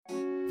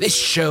This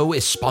show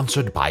is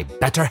sponsored by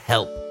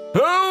BetterHelp.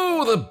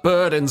 Oh, the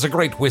burdens a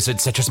great wizard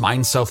such as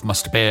myself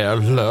must bear,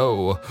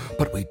 lo.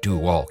 But we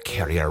do all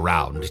carry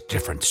around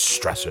different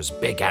stressors,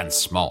 big and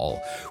small.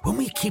 When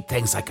we keep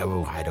things like,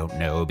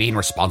 being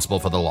responsible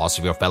for the loss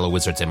of your fellow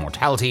wizard's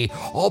immortality,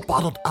 all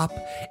bottled up,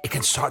 it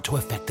can start to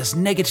affect us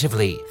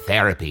negatively.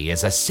 Therapy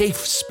is a safe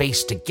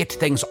space to get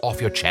things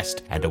off your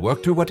chest and to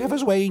work through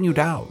whatever's weighing you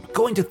down.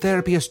 Going to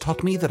therapy has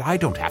taught me that I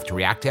don't have to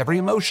react to every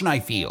emotion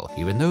I feel,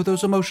 even though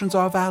those emotions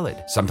are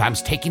valid.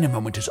 Sometimes taking a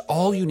moment is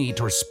all you need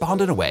to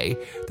respond in a way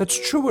that's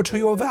truer to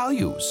your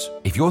values.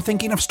 If you're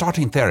thinking of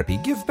starting therapy,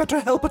 give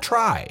BetterHelp a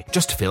try.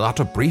 Just fill out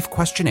a brief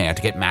questionnaire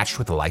to get matched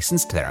with a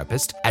licensed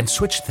therapist and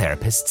switch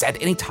therapists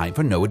at any time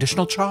for no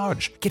additional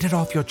charge. Get it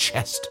off your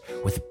chest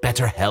with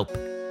BetterHelp.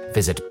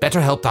 Visit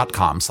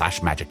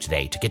betterhelp.com/magic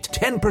today to get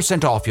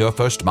 10% off your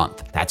first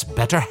month. That's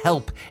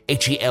BetterHelp,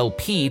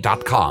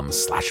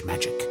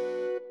 HELP.com/magic.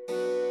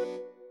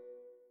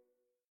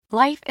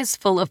 Life is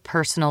full of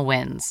personal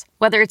wins.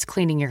 Whether it's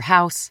cleaning your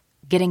house,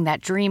 getting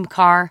that dream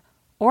car,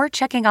 or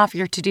checking off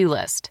your to-do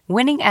list,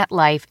 winning at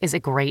life is a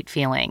great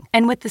feeling.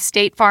 And with the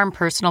State Farm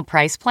Personal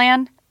Price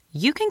Plan,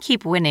 you can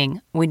keep winning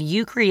when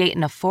you create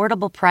an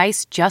affordable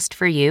price just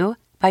for you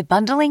by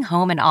bundling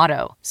home and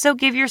auto. So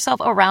give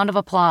yourself a round of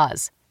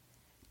applause.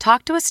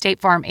 Talk to a State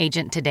Farm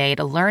agent today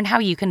to learn how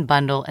you can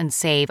bundle and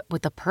save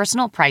with the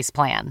Personal Price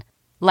Plan.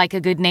 Like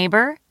a good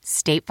neighbor,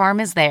 State Farm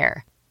is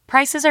there.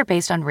 Prices are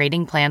based on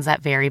rating plans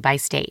that vary by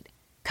state.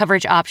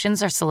 Coverage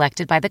options are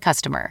selected by the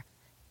customer.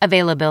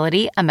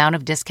 Availability, amount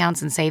of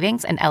discounts and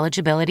savings, and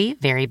eligibility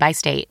vary by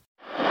state.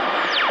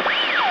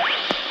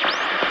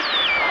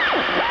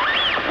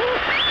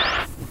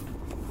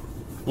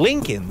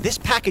 Lincoln, this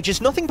package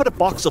is nothing but a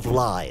box of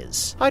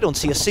lies. I don't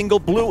see a single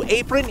blue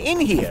apron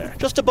in here.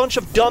 Just a bunch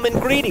of dumb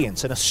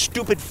ingredients and a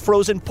stupid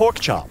frozen pork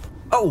chop.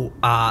 Oh,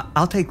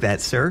 I'll take that,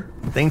 sir.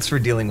 Thanks for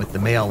dealing with the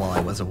mail while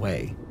I was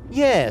away.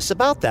 Yes,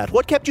 about that.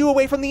 What kept you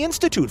away from the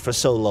Institute for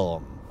so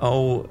long?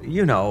 Oh,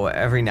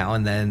 every now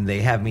and then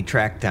they have me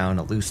track down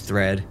a loose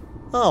thread.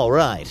 Oh,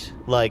 right.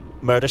 Like,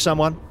 murder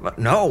someone?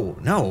 No.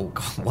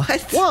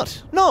 What?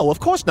 What? No, of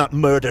course not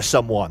murder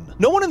someone.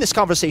 No one in this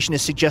conversation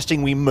is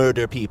suggesting we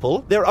murder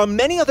people. There are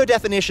many other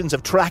definitions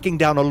of tracking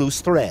down a loose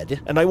thread,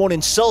 and I won't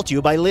insult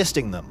you by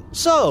listing them.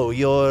 So,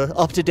 you're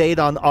up to date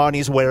on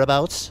Arnie's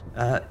whereabouts?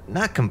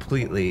 Not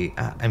completely.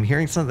 I'm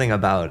hearing something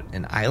about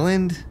an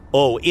island?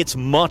 Oh, it's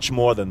much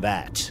more than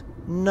that.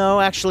 No,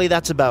 actually,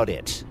 that's about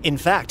it. In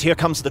fact, here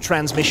comes the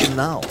transmission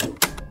now.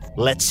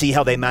 Let's see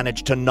how they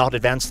managed to not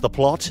advance the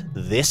plot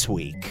this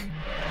week.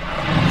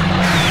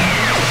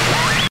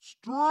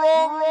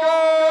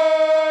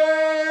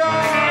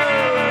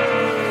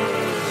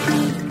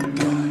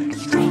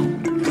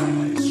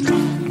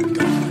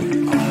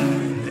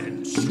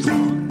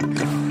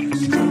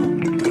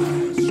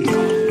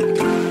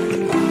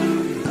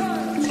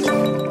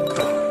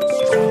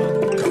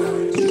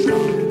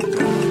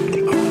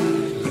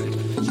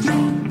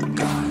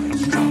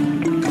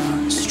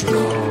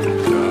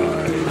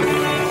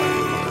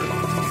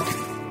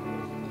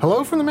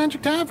 Hello from the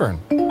Magic Tavern,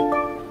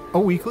 a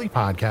weekly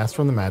podcast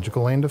from the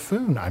magical land of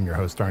Foon. I'm your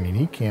host, Arnie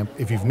Niekamp.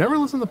 If you've never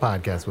listened to the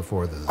podcast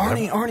before, this is...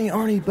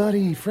 Arnie,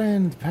 buddy,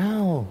 friend,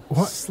 pal.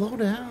 What? Slow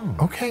down.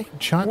 Okay,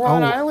 Chuck. We're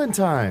on island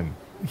time.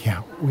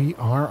 Yeah, we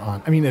are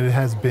on. I mean, it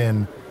has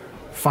been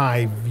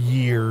 5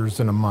 years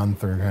and a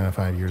month, or kind of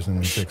 5 years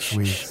and 6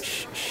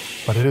 weeks.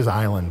 But it is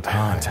island time.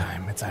 Island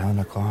time. It's island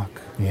o'clock.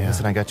 Yeah.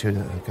 Listen, I got you a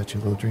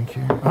little drink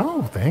here.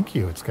 Oh, thank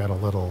you. It's got a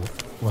little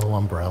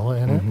umbrella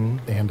in it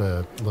and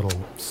a little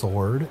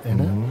sword in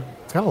it.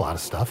 It's got a lot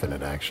of stuff in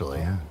it, actually.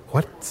 Yeah.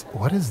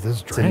 What is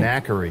this It's drink? a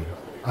knackery.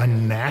 A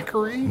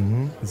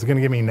knackery? Is it going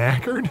to get me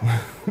knackered?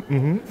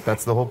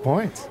 That's the whole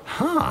point.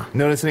 Huh.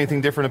 Notice anything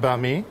different about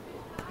me?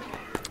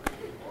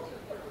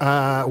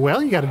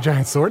 Well, you got a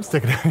giant sword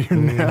sticking out of your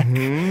neck.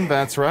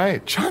 That's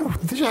right. John,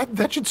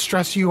 that should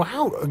stress you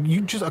out.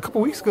 You just a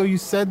couple weeks ago, you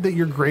said that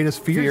your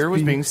greatest fear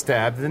was being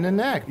stabbed in the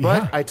neck.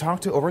 But Yeah. I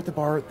talked to over at the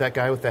bar that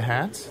guy with the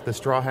hat, the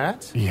straw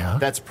hat. Yeah.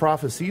 That's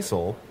Prof.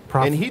 Cecil.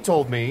 And he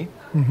told me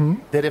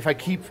that if I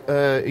keep,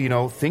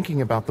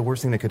 thinking about the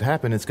worst thing that could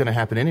happen, it's going to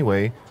happen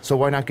anyway. So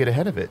why not get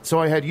ahead of it? So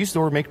I had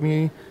Usador make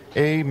me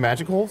a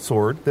magical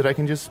sword that I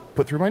can just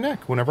put through my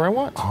neck whenever I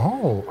want.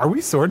 Oh, are we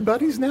sword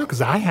buddies now?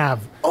 Because I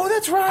have. Oh,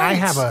 that's right. I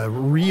have a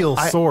real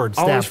sword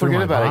I always stabbed through forget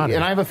my about body. it,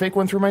 and I have a fake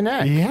one through my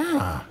neck.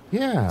 Yeah.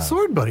 Yeah.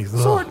 Sword buddies. Ugh.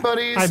 Sword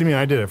buddies. I mean,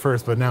 I did it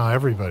first, but now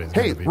everybody's.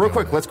 Hey, gonna be real doing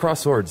quick, it. let's cross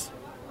swords.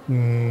 I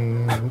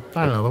don't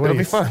know. The way It'll be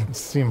you fun.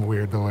 Seem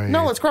weird the way.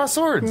 No, let's cross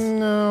swords.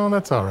 No,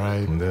 that's all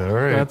right. All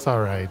right. That's all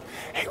right.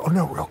 Hey,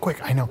 no, real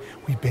quick. I know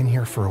we've been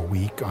here for a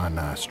week on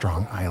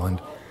Strong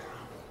Island.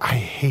 I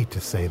hate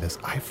to say this.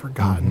 I've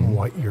forgotten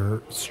what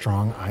your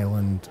Strong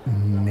Island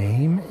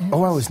name is.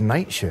 Oh, I was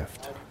night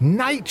shift.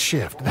 Night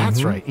Shift.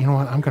 That's right. You know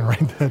what? I'm going to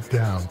write that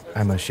down.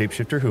 I'm a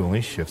shapeshifter who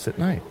only shifts at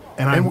night.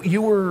 And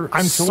you were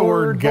I'm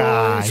sword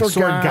guy.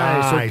 Sword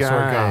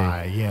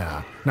guy.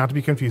 Yeah. Not to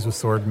be confused with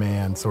sword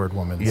man, sword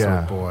woman,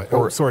 Yeah. sword boy,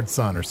 or sword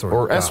son, or sword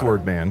Or guy.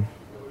 S-word man.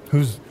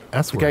 Who's The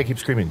S-word? guy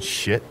keeps screaming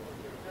shit.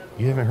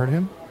 You haven't heard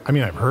him? I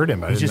mean, I've heard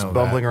him, but He's I didn't just know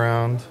bumbling that.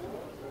 around,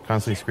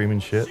 constantly screaming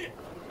shit.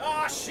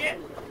 Oh, shit!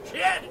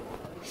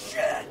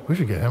 We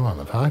should get him on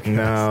the podcast.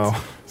 No.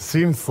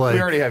 Seems like...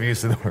 We already have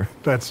Usador.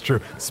 That's true.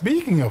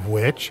 Speaking of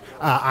which,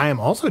 I am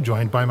also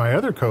joined by my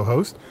other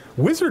co-host,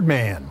 Wizard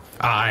Man.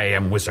 I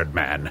am Wizard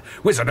Man,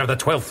 wizard of the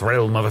 12th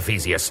realm of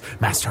Ephesius,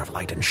 master of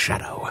light and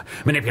shadow,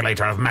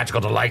 manipulator of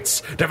magical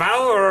delights,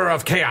 devourer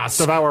of chaos,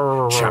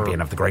 champion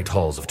of the great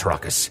halls of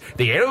Tarakas.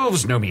 The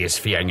elves know me as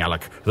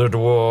Fiangyalak, the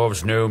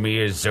dwarves know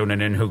me as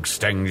Zonin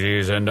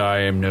Hookstanges, and I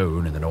am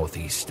known in the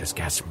northeast as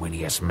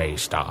Gaswinius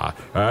Maystar,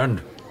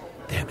 and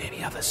there may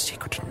be other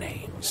secret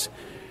names.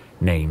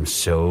 Names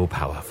so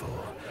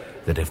powerful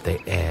that if the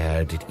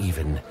air did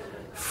even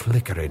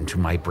flicker into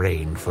my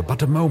brain for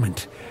but a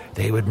moment,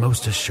 they would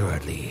most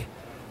assuredly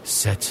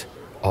set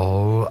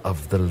all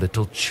of the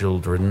little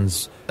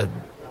children's...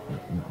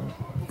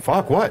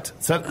 Fuck, what?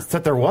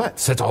 Set their what?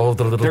 Set all of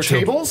the little Their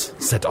tables?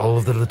 Set all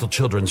of the little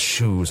children's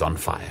shoes on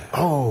fire.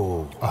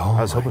 Oh,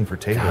 I was hoping for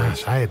tables.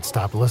 Gosh, I had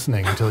stopped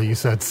listening until you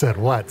said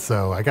what,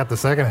 so I got the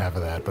second half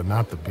of that, but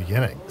not the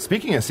beginning.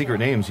 Speaking of secret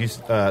names,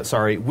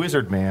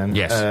 Wizard Man.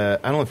 Yes. I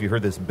don't know if you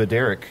heard this,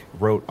 Bederic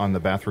wrote on the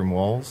bathroom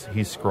walls,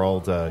 he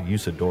scrawled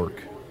Usadork.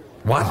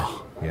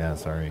 What? Yeah,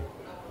 sorry.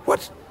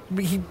 What?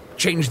 He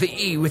changed the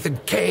E with a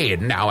K,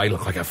 and now I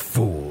look like a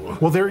fool.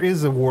 Well, there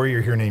is a warrior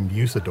here named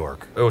Usadork.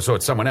 Oh, so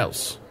it's someone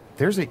else.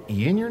 There's an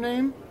E in your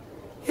name?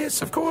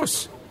 Yes, of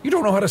course. You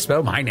don't know how to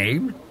spell my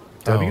name?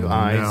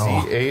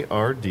 Wizardman.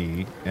 Oh,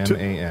 To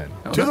the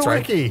that's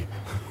right. wiki.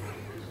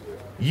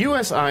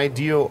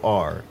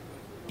 Usidor.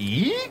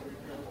 E?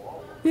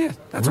 Yeah,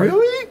 that's right.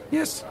 Really?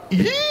 Yes.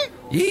 E?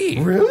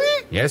 E.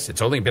 Really? Yes,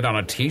 it's only been on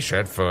a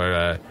T-shirt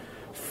for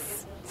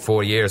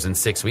 4 years and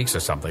 6 weeks or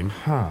something.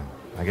 Huh.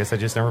 I guess I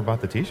just never bought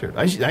the T-shirt.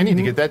 I need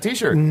to get that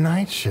T-shirt.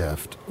 Night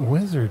shift.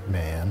 Wizard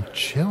Man,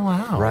 chill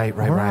out. Right.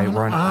 We're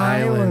on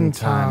island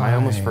time. I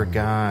almost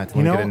forgot. Let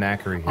me get a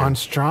knackery here. On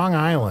Strong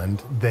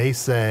Island, they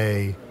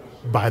say,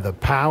 by the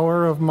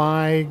power of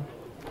my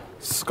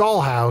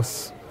skull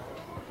house,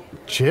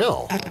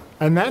 chill.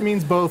 And that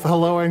means both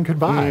hello and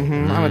goodbye.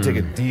 I'm going to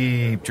take a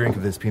deep drink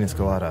of this pina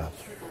colada.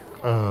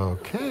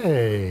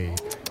 Okay.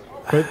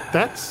 But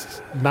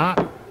that's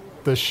not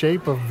the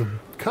shape of the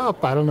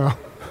cup. I don't know.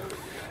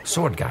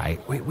 Sword Guy,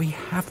 we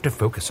have to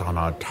focus on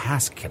our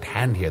task at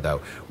hand here,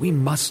 though. We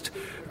must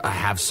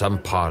have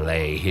some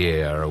parley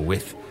here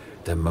with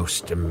the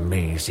most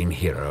amazing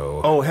hero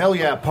Oh, hell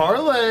yeah.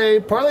 Parlay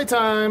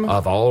time.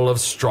 of all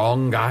of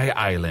Strong Guy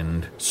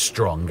Island,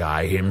 Strong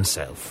Guy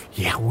himself.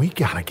 Yeah, we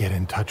gotta get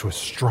in touch with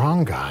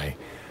Strong Guy.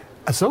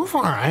 So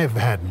far, I have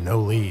had no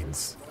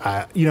leads.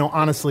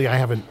 Honestly, I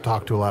haven't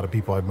talked to a lot of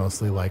people. I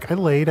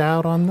laid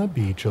out on the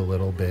beach a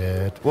little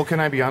bit. Well, can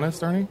I be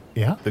honest, Arnie?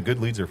 Yeah? The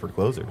good leads are for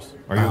closers.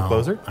 Are you a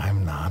closer?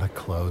 I'm not a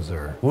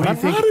closer. What do you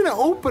I'm think- not an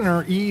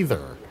opener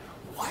either.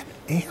 What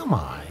am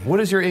I? What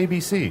is your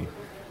ABC?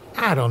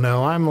 I don't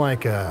know. I'm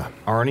like a...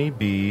 Arnie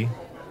B.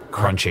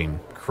 Crunching.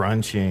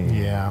 Crunching.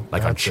 Yeah.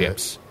 Like on that's it.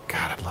 chips.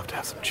 God, I'd love to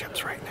have some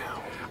chips right now.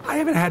 I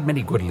haven't had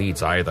many good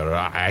leads either.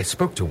 I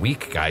spoke to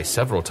Weak Guy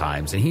several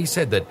times, and he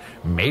said that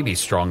maybe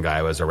Strong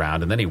Guy was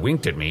around, and then he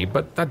winked at me,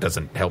 but that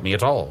doesn't help me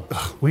at all.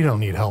 We don't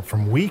need help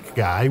from Weak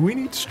Guy. We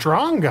need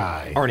Strong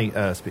Guy. Arnie,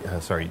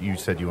 sorry, you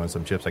said you want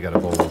some chips. I got a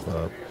bowl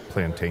of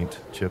plantain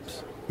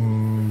chips.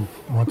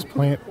 What's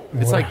plant?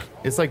 It's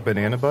what? like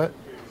banana butt,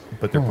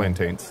 but they're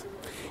plantains.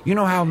 You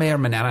know how Mayor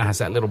Manana has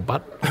that little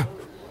butt?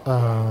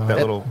 That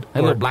little...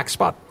 That little black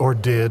spot? Or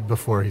did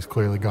before he's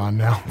clearly gone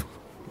now.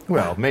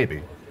 Well,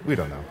 maybe. We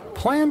don't know.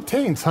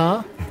 Plantains,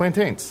 huh?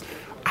 Plantains.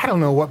 I don't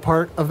know what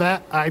part of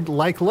that I'd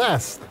like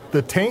less.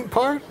 The taint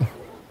part?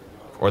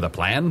 Or the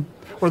plan?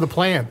 Or the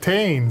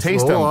plantains?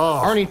 Taste them.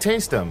 Oh. Arnie,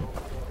 taste them.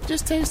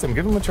 Just taste them.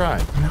 Give them a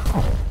try.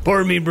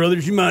 Pardon me,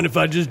 brothers. You mind if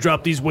I just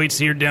drop these weights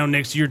here down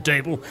next to your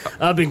table?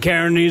 I've been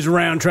carrying these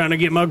around trying to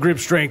get my grip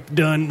strength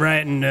done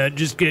right, and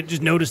just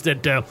noticed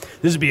that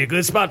this would be a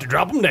good spot to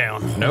drop them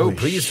down. No,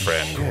 please,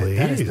 friend.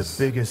 That is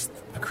the biggest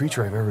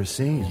creature I've ever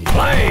seen.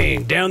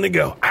 Bang! Down they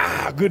go.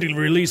 Good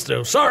release,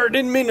 though. Sorry,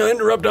 didn't mean to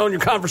interrupt on your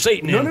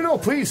conversation. No.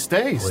 Please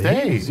stay.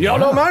 Y'all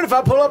don't mind if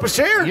I pull up a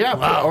chair?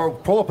 Yeah, or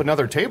pull up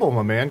another table,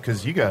 my man,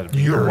 because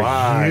You're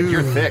wide. huge.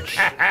 You're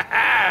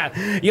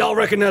thick. Y'all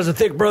recognize a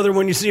thick brother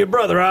when you see a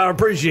brother. I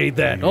appreciate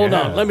that. Hold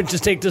on. Let me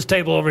just take this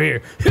table over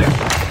here.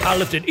 I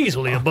lift it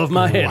easily above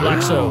my head,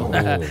 like so.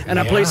 And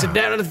I place it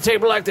down at the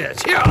table like this.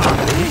 Yeah.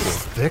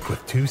 Thick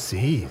with 2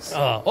 C's.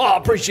 I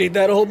appreciate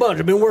that a whole bunch.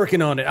 I've been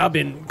working on it. I've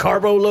been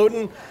carbo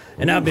loading,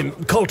 and I've been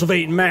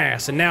cultivating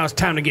mass, and now it's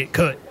time to get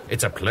cut.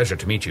 It's a pleasure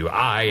to meet you.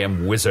 I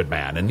am Wizard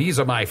Man, and these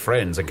are my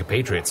friends and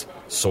compatriots,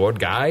 Sword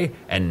Guy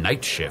and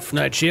Night Shift.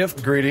 Night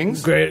shift.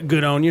 Greetings. Great,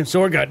 good on you.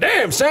 Sword guy.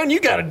 Damn, son, you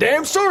got a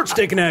damn sword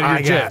sticking out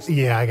of your chest.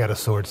 I got a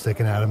sword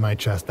sticking out of my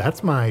chest.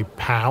 That's my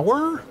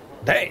power?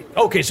 Dang.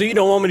 Okay, so you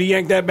don't want me to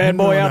yank that bad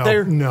boy out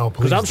there? No,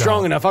 please Because I'm strong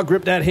don't. enough. I'll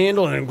grip that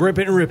handle and grip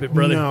it and rip it,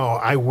 brother. No,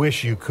 I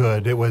wish you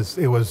could. It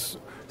was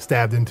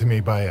stabbed into me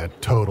by a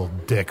total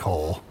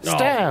dickhole.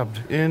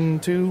 Stabbed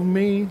into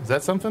me. Is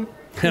that something?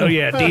 Hell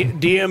yeah,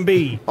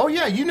 DMB. Oh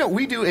yeah, you know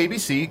we do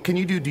ABC. Can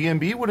you do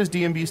DMB? What does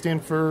DMB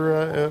stand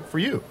for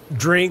you?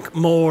 Drink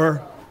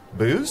more.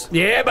 Booze?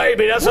 Yeah,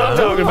 baby, that's what I'm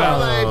talking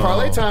about.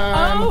 Parlay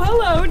time. Oh,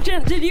 hello,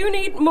 gent. Did you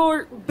need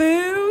more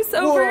booze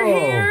over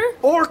here?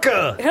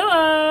 Orca.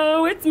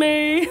 Hello, it's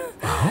me.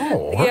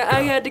 Oh, Yeah,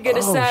 I had to get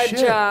a side shit.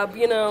 job.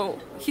 You know,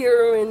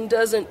 heroin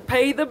doesn't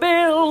pay the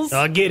bills.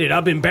 I get it.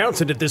 I've been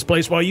bouncing at this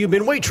place while you've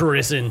been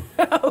waitressing.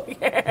 Oh,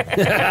 yeah.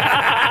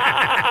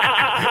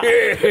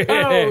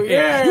 Oh,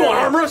 yeah. You want to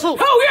arm wrestle?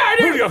 Oh, yeah, I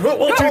do. Here you go.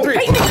 1, 2, 3.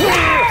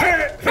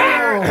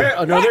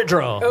 Another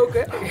draw.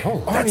 Okay.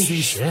 Arnie,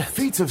 these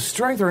feats of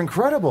strength are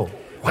incredible.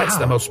 That's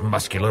the most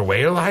muscular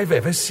whale I've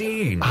ever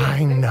seen.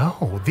 I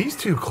know. These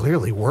two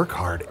clearly work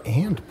hard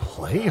and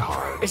play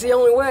hard. It's the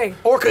only way.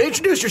 Orca,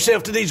 introduce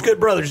yourself to these good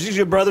brothers. These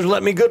good brothers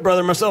let me good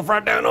brother myself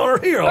right down on her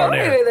here Oh, on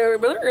there. hey there,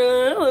 brother.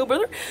 Hello,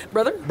 brother.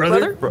 Brother.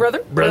 Brother. Brother.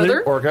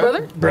 Brother. Orca.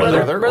 Brother.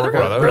 Brother.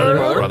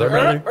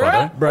 Brother.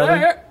 Orca.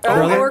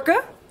 Brother.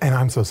 Orca. And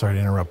I'm so sorry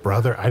to interrupt,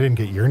 brother. I didn't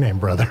get your name,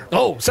 brother.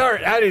 Oh,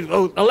 sorry. I didn't.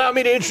 Oh, allow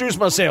me to introduce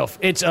myself.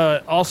 It's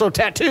also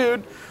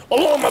tattooed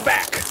along my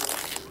back.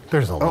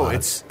 There's a Oh, lot.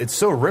 it's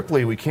so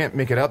ripply we can't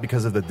make it out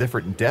because of the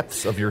different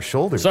depths of your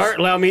shoulders. Sorry,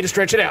 allow me to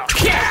stretch it out.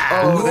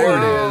 Oh, there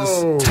it is.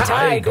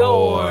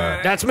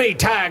 Tigor. That's me,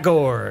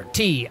 Tigor.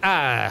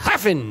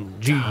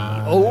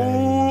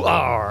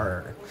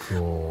 T-I-G-O-R.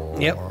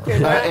 Yep.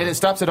 And it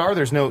stops at R.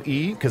 There's no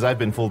E because I've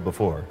been fooled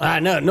before. I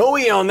know. No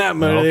E on that,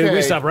 man. Okay.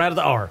 We stop right at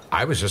the R.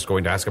 I was just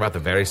going to ask about the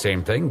very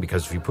same thing,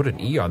 because if you put an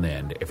E on the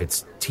end, if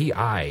it's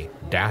T-I-G-O-R-E,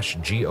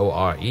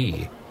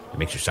 it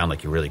makes you sound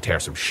like you really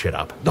tear some shit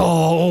up.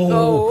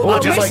 Oh,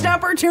 just missed like-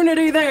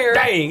 opportunity there.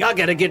 Dang, I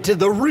gotta get to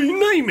the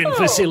renaming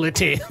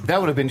facility. That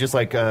would have been just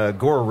like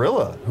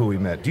Gorilla, who we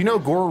met. Do you know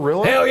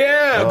Gorilla? Hell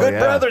yeah. Oh, Good yeah.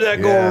 brother, that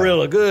Yeah.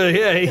 gorilla. Good,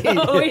 yeah.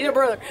 Oh, he's a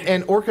brother.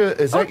 And Orca,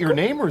 is that your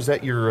name or is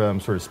that your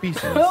sort of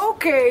species?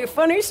 Okay,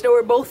 funny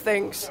story. Both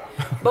things.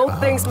 Both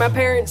things. My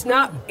parents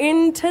not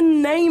into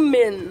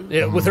naming.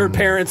 Yeah, with her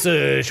parents,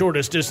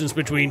 shortest distance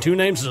between two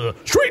names is a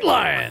straight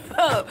line.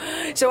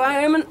 So I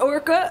am an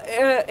orca,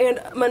 and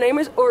my name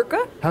is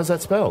Orca. How's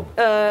that spelled?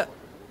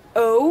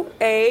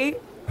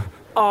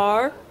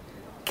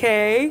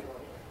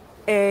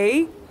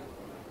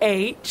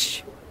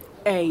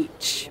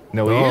 O-A-R-K-A-H-H.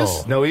 No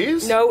E's? No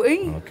E's? No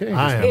E. Okay.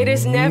 I am It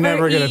is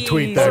never going to E's.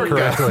 tweet that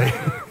correctly.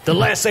 The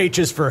last H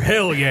is for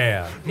hell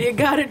yeah. You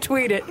gotta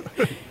tweet it.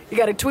 You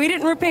gotta tweet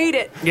it and repeat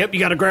it. Yep, you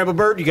gotta grab a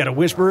bird, you gotta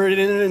whisper it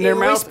in their You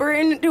mouth. whisper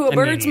into a And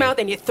bird's you- mouth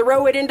and you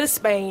throw it into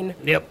Spain.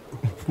 Yep.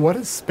 What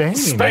is Spain?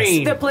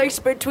 Spain. The place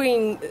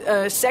between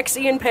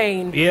sexy and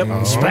pain.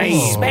 Yep,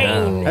 Spain.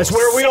 Spain. That's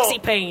where we Sexy all.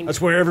 pain. That's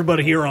where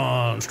everybody here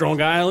on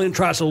Strong Island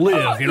tries to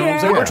live. You know what I'm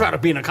saying? yeah. We're trying to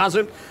be in a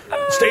constant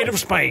state of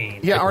Spain.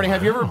 Yeah, Arnie,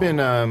 have you ever been,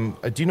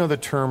 do you know the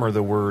term or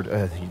the word,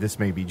 this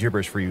may be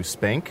gibberish for you,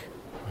 spank?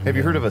 Have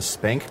you heard of a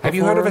spank before? Have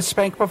you heard of a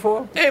spank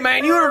before? Hey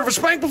man, you heard of a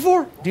spank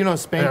before? Do you know what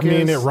spank I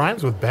mean, is? it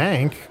rhymes with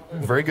bank.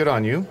 Very good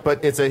on you,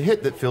 but it's a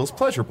hit that feels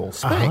pleasurable.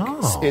 Spank.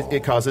 Oh.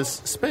 It causes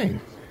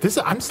Spain.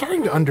 I'm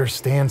starting to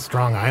understand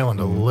Strong Island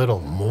a little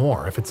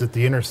more. If it's at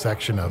the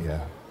intersection of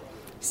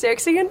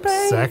Sexy and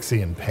pain.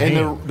 sexy and pain.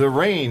 And the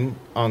rain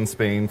on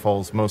Spain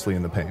falls mostly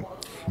in the pain.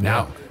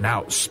 Now,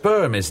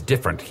 sperm is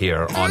different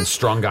here on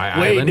Strong Guy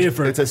Way Island.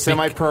 different. It's a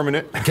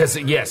semi-permanent. Because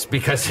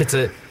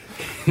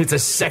it's a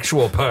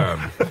sexual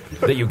perm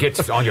that you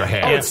get on your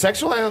hair. Oh, it's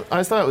sexual?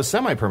 I thought it was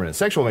semi-permanent.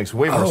 Sexual makes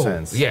way more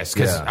sense. Yes,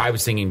 because Yeah. I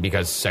was thinking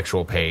because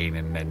sexual pain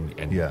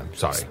and Yeah.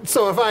 sorry.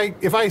 So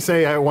if I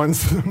say I want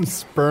some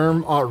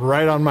sperm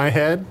right on my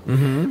head,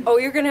 Oh,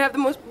 you're gonna have the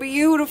most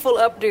beautiful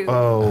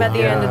updo at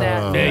the end of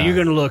that. Yeah, you're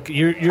gonna look.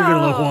 You're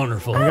gonna look Oh.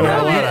 wonderful. You You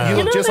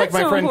look know, just like that's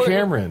my so friend important.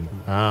 Cameron.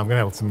 I'm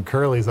gonna have some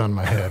curlies on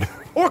my head.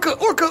 Orca,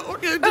 yeah.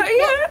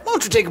 why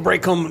don't you take a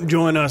break? Come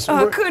join us.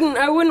 I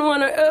wouldn't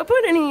want to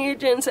put any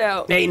agents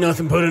out. Ain't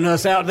nothing putting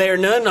us out there,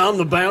 none. I'm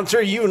the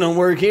bouncer. You don't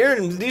work here,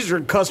 and these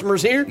are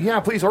customers here. Yeah,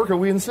 please, Orca,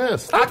 we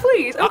insist. Oh,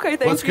 please. Okay,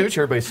 thank Let's you. scooch,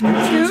 everybody.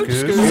 Scooch, Scooch,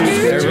 scooch, scooch,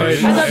 scooch.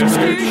 Everybody- I love you,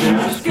 scooch,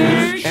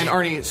 scooch. And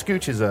Arnie,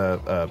 scooch is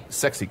a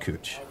sexy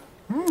cooch.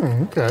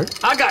 Okay.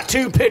 I got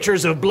 2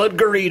 pitchers of blood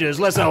Garitas.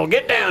 Let's all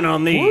get down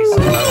on these.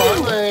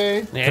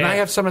 Parlay. Can I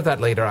have some of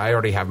that later? I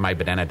already have my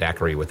banana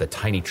daiquiri with a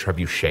tiny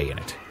trebuchet in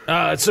it.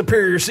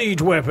 Superior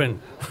siege weapon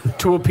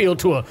to appeal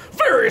to a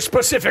very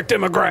specific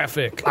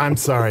demographic. I'm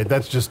sorry,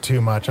 that's just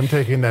too much. I'm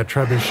taking that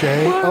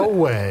trebuchet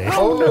away.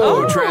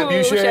 Oh,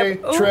 trebuchet,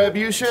 oh.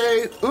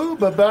 trebuchet. Ooh,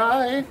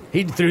 bye-bye.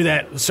 He threw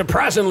that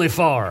surprisingly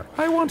far.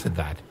 I wanted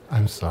that.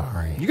 I'm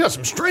sorry. You got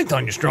some strength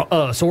on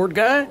your sword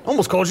guy.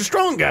 Almost called you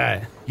strong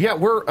guy. Yeah,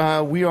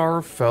 we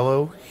are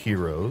fellow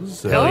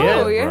heroes. Hell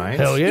yeah. Oh, yeah. Right?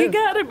 Hell yeah. You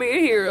gotta be a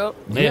hero.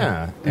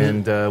 Yeah,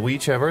 and we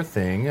each have our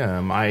thing.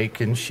 I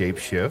can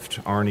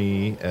shapeshift,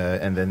 Arnie,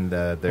 and then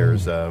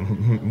there's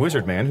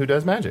Wizard Man who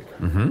does magic.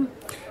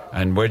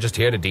 And we're just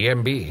here to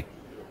DMB.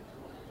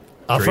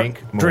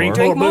 Drink more. Drink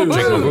Drink more more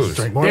booze. booze.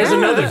 Drink more. There's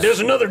Yes.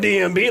 another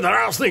DMB that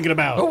I was thinking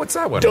about. Oh, what's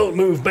that one? Don't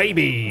move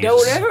babies.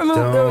 Don't ever move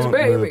those Don't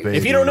babies. move babies.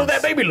 If you don't know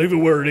that baby, leave it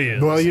where it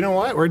is. Well, you know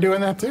what? We're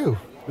doing that too.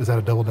 Is that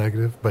a double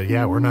negative? But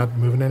yeah, we're not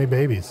moving any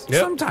babies.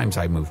 Sometimes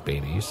I move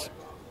babies.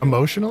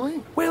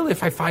 Emotionally? Well,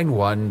 if I find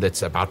one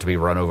that's about to be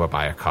run over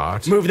by a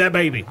cart, Move that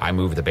baby. I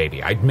move the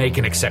baby. I'd make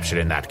an exception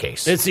in that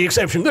case. It's the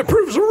exception that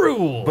proves the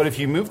rule. But if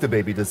you move the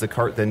baby, does the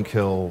cart then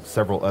kill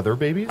several other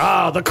babies?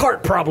 The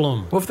cart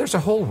problem. Well, if there's a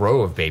whole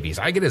row of babies,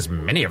 I get as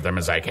many of them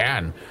as I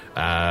can.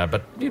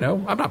 But,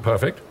 I'm not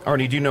perfect.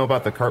 Arnie, do you know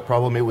about the cart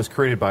problem? It was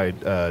created by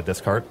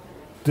Descartes,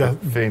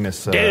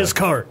 famous...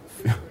 Descartes.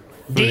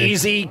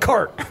 DZ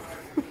Cart.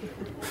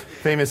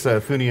 Famous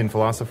Funian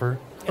philosopher.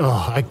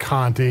 Oh, I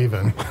can't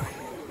even.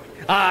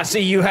 See,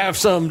 you have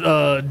some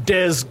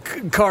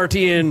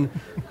Descartian,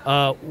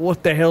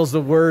 what the hell's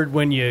the word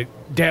when you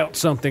doubt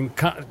something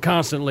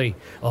constantly?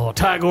 Oh,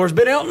 Tigor's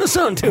been out in the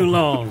sun too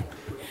long.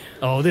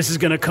 Oh, this is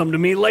going to come to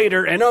me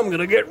later, and I'm going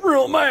to get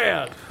real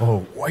mad. Oh,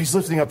 why he's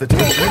lifting up the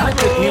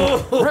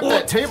table? Rip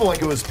that table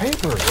like it was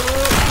paper.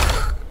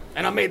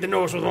 And I made the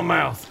noise with my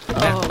mouth.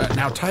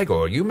 Now,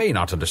 Tigor, you may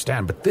not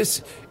understand, but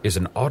this is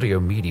an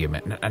audio medium,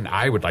 and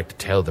I would like to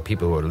tell the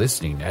people who are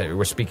listening,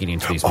 we're speaking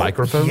into these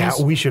microphones. Yeah,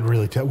 we should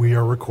really tell. We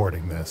are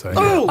recording this. We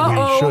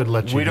should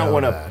let you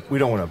know that. We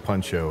don't want a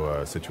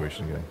Puncho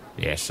situation again.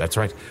 Yes, that's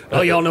right.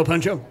 Oh, y'all know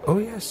Puncho? Oh,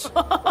 yes.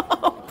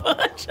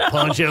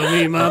 Puncho,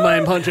 me and my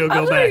man Puncho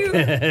go back. We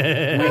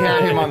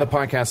had him on the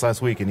podcast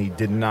last week, and he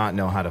did not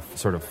know how to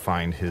sort of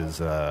find his...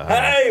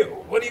 Hey,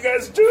 what are you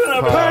guys doing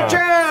up here?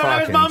 Puncho,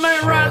 there's my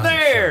man right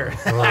there.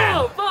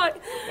 Oh, fuck.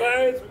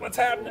 What's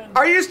happening?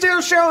 Are you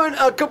still showing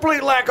a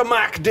complete lack of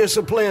mic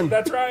discipline?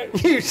 That's right.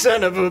 You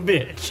son of a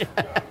bitch.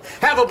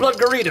 Have a blood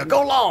garita.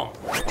 Go long.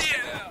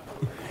 Yeah.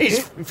 He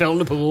fell in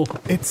the pool.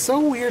 It's so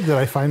weird that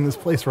I find this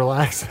place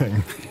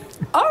relaxing.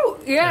 Oh,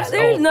 yeah,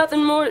 there's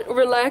nothing more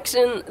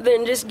relaxing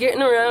than just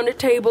getting around a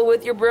table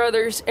with your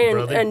brothers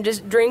and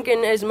just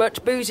drinking as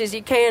much booze as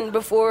you can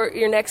before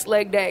your next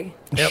leg day.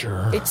 Yep.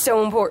 Sure. It's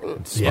so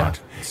important.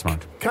 Smart.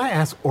 Can I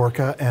ask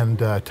Orca and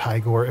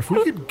Tigor if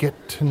we could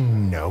get to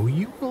know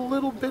you a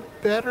little bit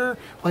better?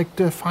 Like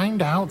to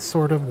find out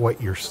sort of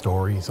what your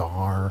stories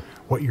are,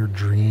 what your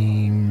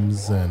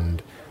dreams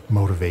and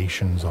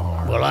motivations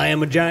are. Well, I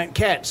am a giant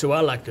cat, so I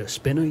like to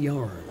spin a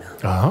yarn.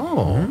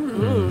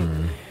 Oh.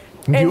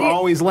 Do you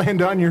always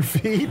land on your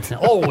feet?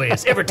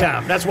 Always, every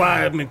time. That's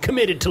why I'm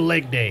committed to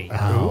leg day.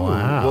 Oh,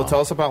 wow. Well, tell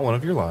us about one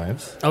of your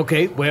lives.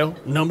 Okay, well,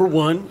 number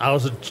 1, I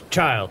was a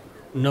child.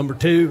 Number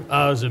 2,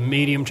 I was a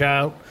medium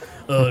child.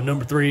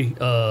 Number 3,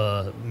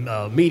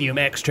 medium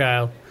X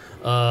child.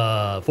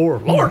 4,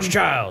 large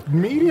child.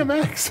 Medium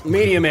X.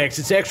 Medium X.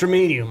 It's extra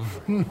medium.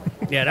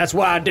 Yeah, that's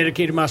why I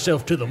dedicated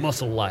myself to the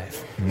muscle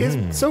life.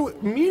 So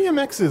medium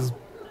X is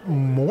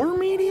more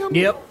medium?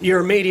 Yep, you're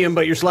a medium,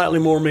 but you're slightly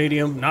more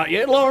medium. Not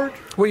yet large.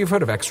 Well, you've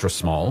heard of extra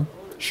small.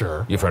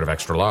 Sure. You've heard of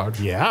extra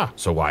large. Yeah.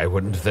 So why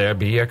wouldn't there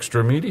be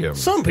extra medium?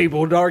 Some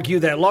people would argue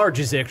that large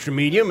is extra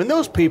medium, and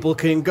those people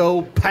can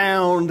go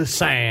pound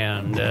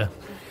sand.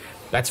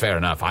 That's fair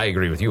enough. I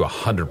agree with you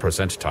 100%,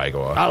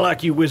 Tigor. I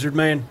like you, wizard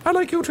man. I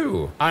like you,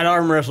 too. I'd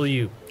arm wrestle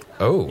you.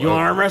 Oh. You want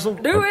to arm wrestle?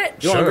 Do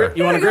it. Sure.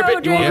 You want to grip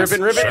it? You want to grip it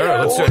and rip it? Sure,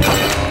 let's do it.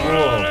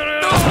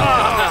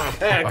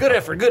 Good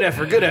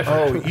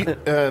effort.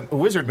 Oh,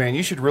 Wizard Man,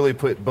 you should really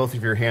put both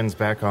of your hands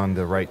back on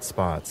the right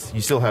spots.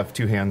 You still have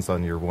 2 hands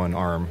on your one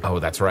arm. Oh,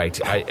 that's right.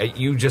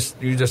 You just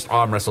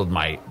arm wrestled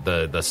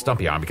the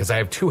stumpy arm because I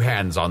have 2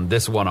 hands on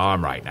this one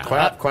arm right now.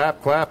 Clap,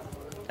 clap, clap.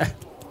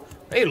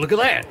 Hey, look at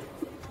that.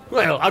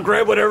 Well, I'll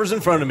grab whatever's in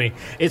front of me.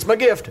 It's my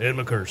gift and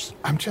my curse.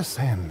 I'm just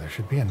saying there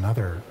should be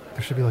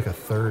like a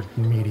third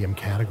medium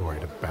category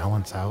to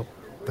balance out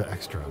the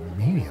extra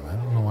medium. I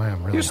don't know why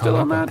I'm really... You're still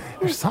on that?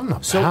 There's something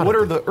about So what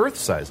it. are the Earth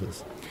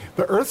sizes?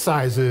 The Earth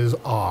sizes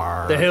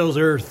are... The hell's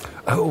Earth?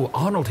 Oh,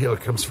 Arnold here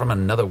comes from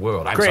another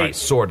world. I'm Great. sorry,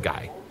 sword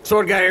guy.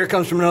 Sword guy here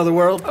comes from another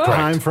world.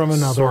 Prime from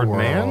another Sword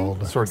world.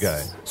 man? Sword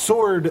guy.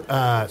 Sword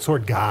guy.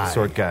 Sword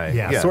guy.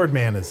 Yeah, Yeah. Sword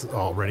man is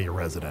already a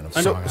resident of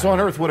Strong So on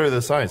Island. Earth, what are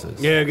the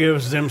sizes? Yeah, give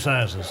us them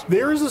sizes.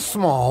 There is a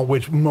small,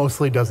 which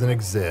mostly doesn't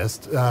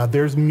exist.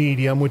 There's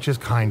medium, which is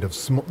kind of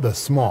the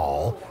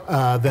small.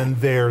 Then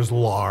there's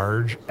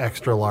large,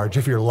 extra large.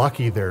 If you're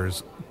lucky,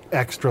 there's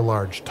extra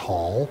large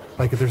tall.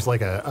 Like if there's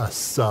like a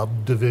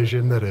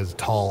subdivision that is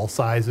tall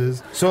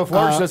sizes. So if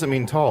large doesn't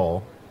mean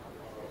tall,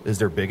 is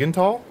there big and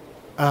tall?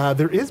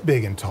 There is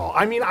big and tall.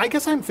 I mean, I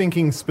guess I'm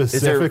thinking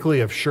specifically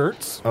of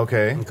shirts.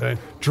 Okay.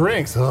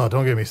 Drinks. Oh,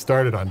 don't get me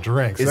started on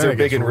drinks. Is Then there it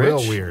big gets and real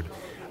rich? weird.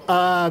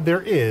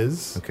 There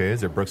is. Okay,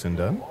 is there Brooks and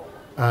Dunn?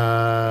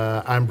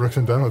 I'm Brooks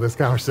and done with this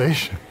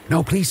conversation.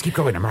 No, please keep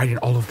going. I'm writing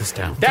all of this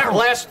down.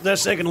 That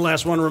second to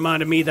last one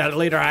reminded me that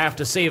later I have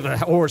to save a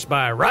horse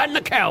by riding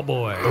a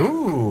cowboy.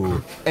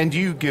 Ooh. And do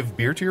you give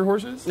beer to your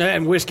horses?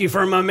 And whiskey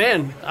for my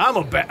men.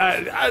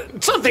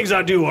 Some things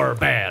I do are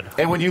bad.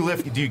 And when you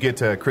lift, do you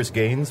get Chris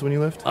Gaines when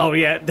you lift? Oh,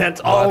 yeah, that's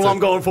all that's I'm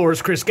going for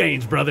is Chris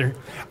Gaines, brother.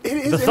 It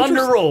is The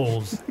thunder interest-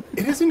 rolls.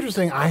 It is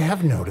interesting. I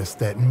have noticed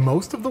that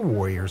most of the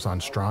warriors on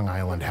Strong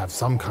Island have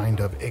some kind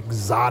of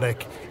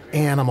exotic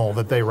animal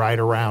that they ride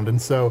around.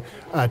 And so,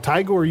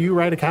 Tigor, you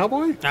ride a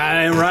cowboy?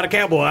 I am ride a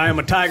cowboy. I am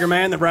a tiger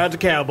man that rides a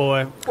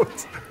cowboy.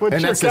 What's and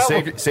your that's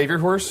cowboy? the savior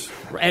horse?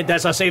 And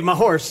that's I save my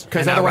horse.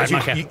 Because and I otherwise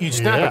ride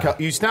my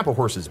you snap a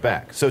horse's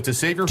back. So to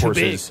save your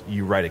horses,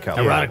 you ride a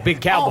cowboy. I ride a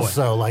big cowboy.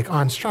 Also, like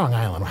on Strong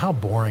Island, how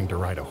boring to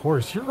ride a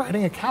horse. You're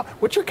riding a cow.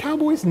 What's your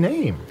cowboy's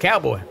name?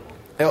 Cowboy.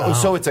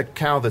 So it's a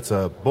cow that's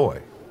a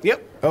boy.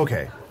 Yep.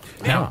 Okay.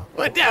 Yeah.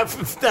 Well,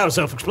 that was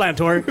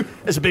self-explanatory.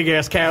 It's a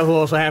big-ass cow who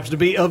also happens to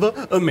be of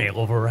a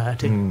male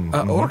variety.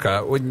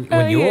 Orca, when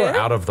you're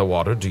out of the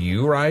water, do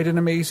you ride an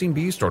amazing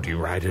beast, or do you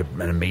ride an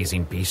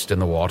amazing beast in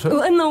the water?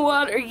 Well, in the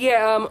water,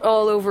 yeah, I'm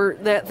all over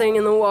that thing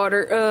in the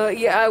water.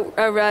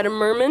 I ride a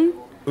merman.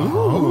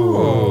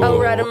 Ooh. I'll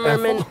ride a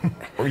merman.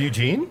 Or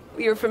Eugene?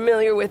 You're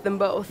familiar with them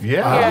both.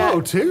 Yeah. Oh,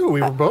 too. We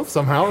were both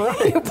somehow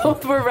right.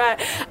 Both were right.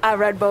 I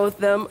ride both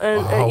of them.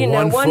 And,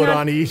 one foot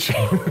on each.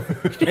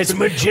 It's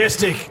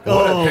majestic.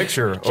 What a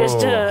picture.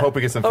 Just hope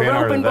we get some fan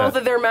art open of that. both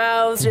of their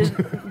mouths, just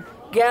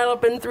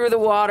galloping through the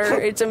water.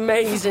 It's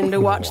amazing to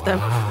watch them.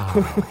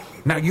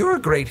 Now, you're a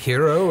great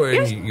hero, and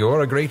Yes.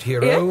 you're a great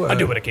hero. I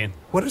do what I can.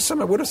 What are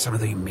some of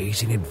the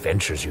amazing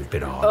adventures you've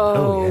been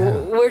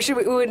on? Where should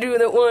we do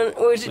that one?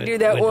 We should do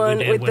that one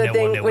with the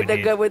thing with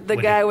the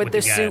guy with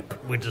the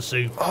soup. With the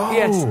soup.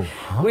 Yes,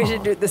 we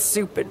should do the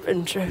soup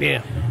adventure.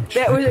 Yeah.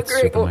 That was a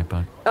great Soup in my one.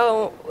 butt.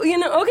 Oh,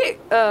 okay.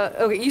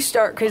 Okay, you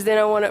start because then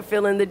I want to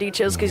fill in the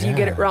details because you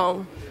get it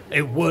wrong.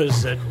 It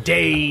was a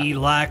day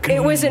like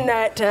It was a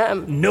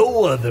nighttime.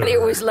 no other.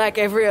 It was like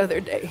every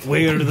other day.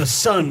 Where the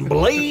sun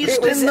blazed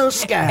It was in the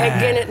sky.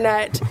 again at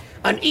night.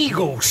 An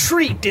eagle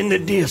shrieked in the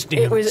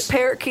distance. It was a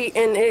parakeet,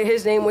 and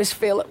his name was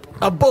Philip.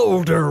 A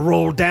boulder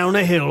rolled down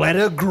a hill at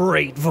a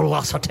great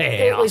velocity.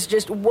 It was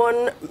just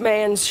one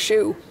man's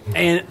shoe.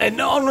 And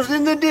almost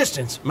in the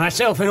distance,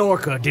 myself and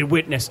Orca did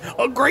witness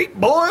a great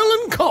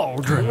boiling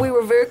cauldron. We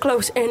were very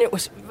close, and it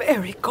was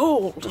very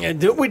cold.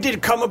 And we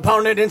did come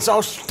upon it and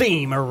saw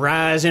steam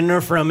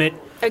arising from it.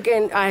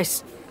 Again,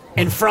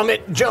 And from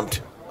it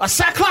jumped a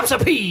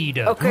cyclopsipede.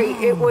 okay,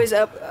 it was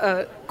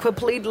a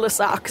Quipledless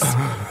ox. A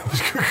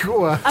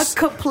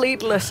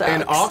Quipledless ox.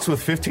 An ox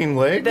with 15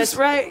 legs? That's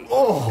right.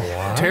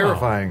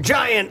 Terrifying.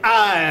 Giant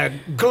eye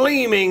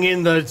gleaming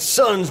in the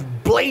sun's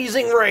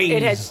blazing rays.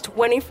 It had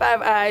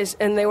 25 eyes,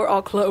 and they were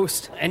all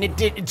closed. And it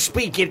didn't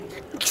speak. It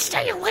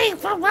stay away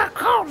from my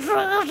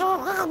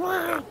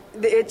cauldron.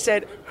 It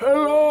said,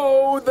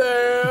 "Hello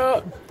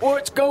there.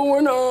 What's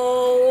going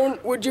on?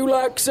 Would you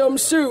like some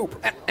soup?"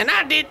 And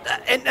I did.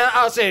 And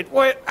I said,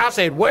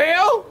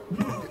 well.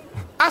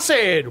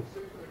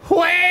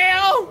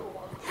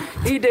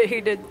 He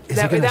did.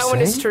 That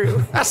one is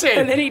true. I said,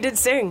 and then he did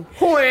sing.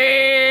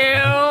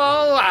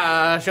 well,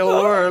 I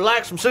sure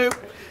like some soup.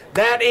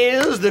 That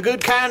is the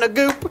good kind of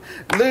goop.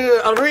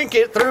 I'll drink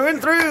it through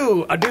and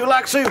through. I do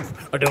like soup.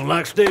 I don't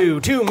like stew.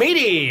 Too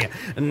meaty.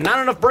 Not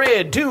enough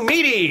bread. Too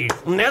meaty.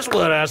 And that's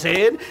what I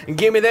said.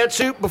 Give me that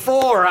soup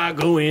before I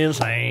go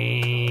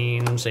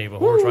insane. Save a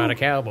horse, ride a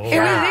cowboy. It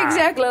was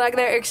exactly like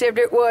that, except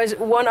it was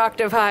one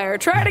octave higher.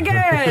 Try it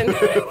again.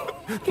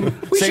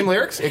 Same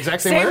lyrics?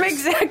 Exact same Same lyrics?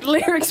 exact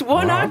lyrics,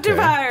 one octave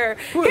okay. higher.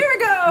 Here we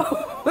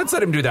go. Let's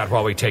let him do that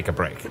while we take a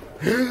break.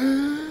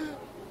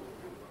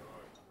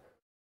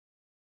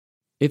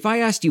 If I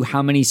asked you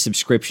how many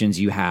subscriptions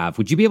you have,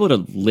 would you be able to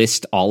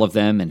list all of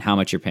them and how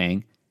much you're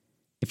paying?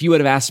 If you would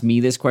have asked me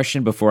this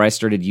question before I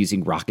started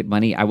using Rocket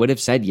Money, I would have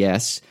said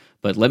yes,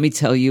 but let me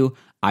tell you,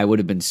 I would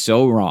have been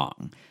so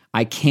wrong.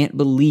 I can't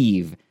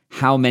believe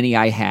how many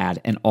I had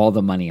and all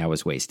the money I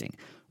was wasting.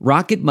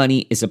 Rocket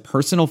Money is a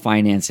personal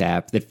finance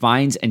app that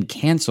finds and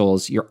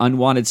cancels your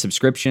unwanted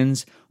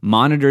subscriptions,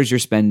 monitors your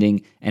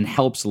spending, and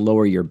helps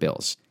lower your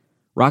bills.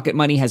 Rocket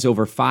Money has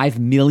over 5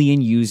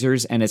 million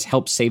users and has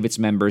helped save its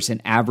members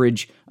an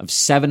average of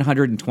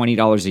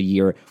 $720 a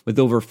year with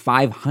over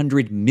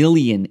 500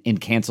 million in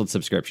canceled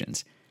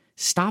subscriptions.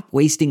 Stop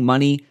wasting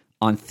money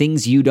on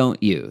things you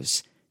don't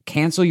use.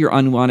 Cancel your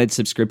unwanted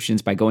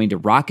subscriptions by going to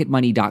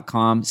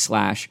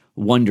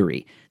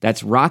rocketmoney.com/Wondery.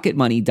 That's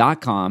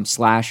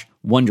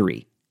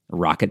rocketmoney.com/Wondery.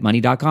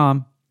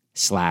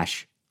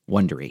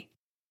 rocketmoney.com/Wondery.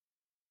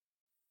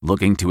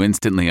 Looking to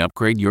instantly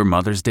upgrade your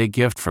Mother's Day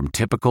gift from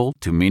typical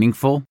to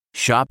meaningful?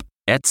 Shop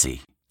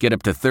Etsy. Get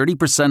up to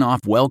 30%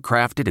 off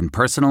well-crafted and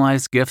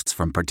personalized gifts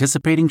from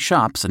participating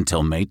shops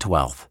until May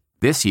 12th.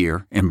 This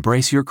year,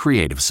 embrace your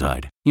creative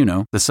side. You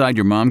know, the side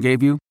your mom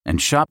gave you.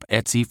 And shop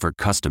Etsy for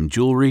custom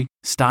jewelry,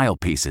 style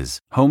pieces,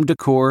 home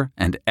decor,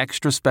 and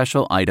extra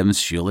special items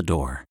she'll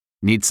adore.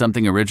 Need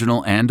something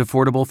original and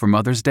affordable for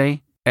Mother's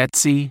Day?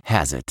 Etsy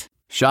has it.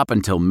 Shop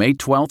until May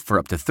 12th for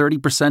up to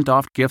 30%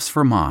 off gifts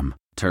for mom.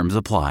 Terms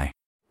apply.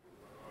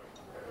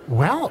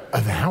 Well,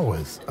 that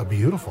was a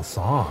beautiful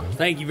song.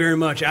 Thank you very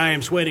much. I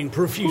am sweating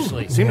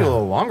profusely. Seemed a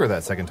little longer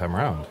that second time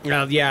around.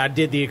 Yeah, I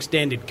did the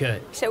extended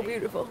cut. So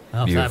beautiful.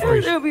 I Beautiful.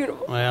 appreciate, So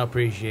beautiful. well, I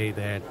appreciate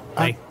that.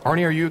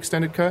 Arnie, are you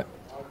extended cut?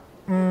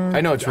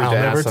 I know it's rude I'll to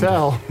never ask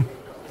sometimes. tell.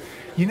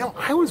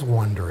 I was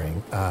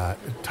wondering,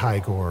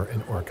 Tigor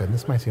and Orca, and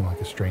this might seem like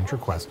a strange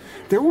request.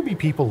 There will be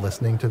people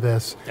listening to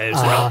this.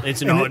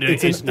 It's an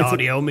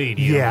audio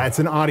medium. Yeah, it's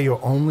an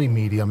audio-only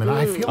medium, and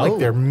I feel like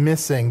they're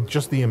missing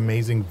just the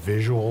amazing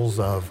visuals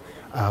of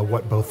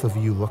what both of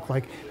you look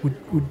like.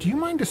 Would you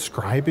mind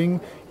describing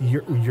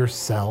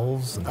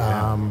yourselves?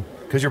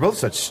 Because you're both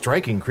such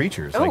striking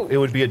creatures. Like, it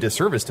would be a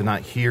disservice to not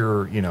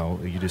hear,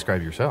 you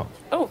describe yourself.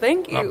 Oh,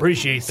 thank you. I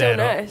appreciate so that.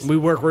 Nice. We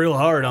work real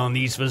hard on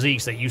these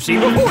physiques that you see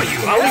before you.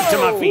 I'll leap to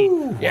my feet.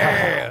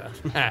 Yeah.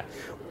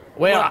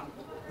 Well,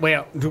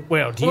 do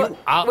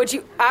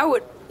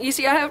you... You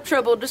see, I have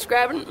trouble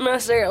describing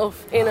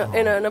myself in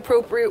an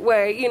appropriate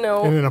way, In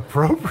an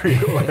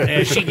appropriate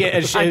way. She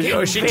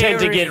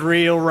tends to get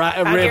real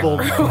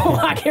ribbled.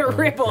 I get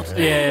ribbled.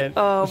 Yeah.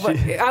 But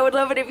I would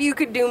love it if you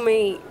could do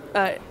me,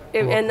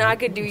 and I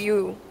could do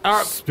you.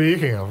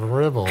 Speaking of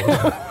ribbled,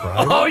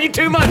 right? Oh, you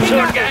too much,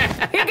 short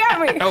guy. He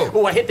got me.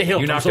 Oh, I hit the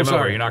hilt. You knocked him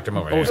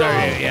over. Oh,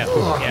 sorry. Yeah.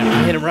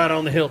 I hit him right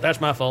on the hilt. That's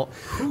my fault.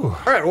 All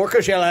right,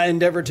 Orca, shall I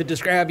endeavor to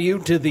describe you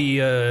to the...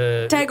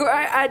 Tigor,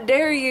 I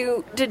dare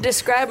you to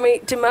describe me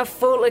to my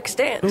full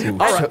extent.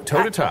 All right.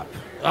 Toe to top.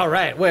 All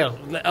right, well,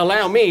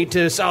 allow me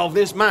to solve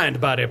this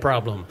mind-body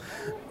problem.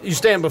 You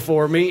stand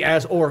before me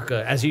as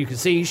Orca. As you can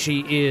see,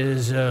 she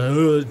is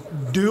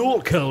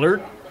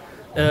dual-colored.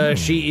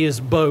 She is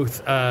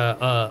both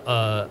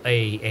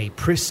a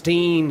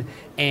pristine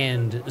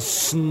and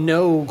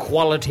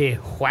snow-quality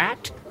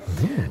white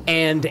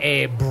and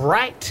a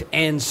bright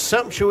and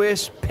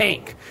sumptuous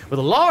pink with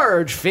a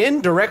large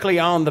fin directly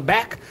on the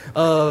back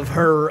of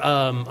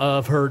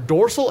her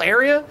dorsal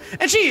area.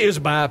 And she is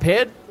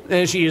biped.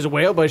 She is a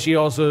whale, but she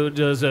also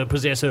does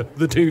possess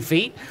the 2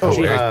 feet.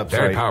 Oh,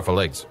 very powerful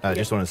legs. I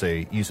just want to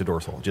say use a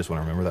dorsal. Just want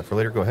to remember that for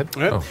later. Go ahead.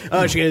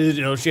 She has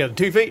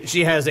 2 feet.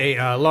 She has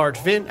a large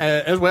fin,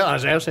 as well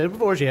as I said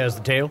before. She has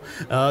the tail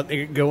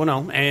going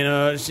on,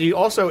 and she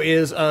also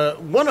is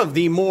one of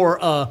the more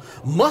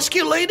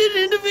musculated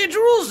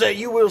individuals that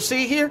you will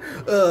see here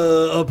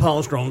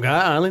upon Strong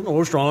Guy Island,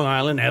 or Strong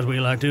Island, as we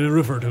like to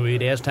refer to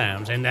it as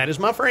times. And that is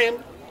my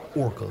friend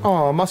Orca.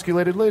 Oh,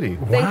 musculated lady.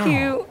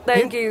 Wow.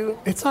 Thank you.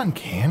 It's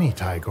uncanny,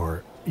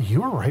 Tigor.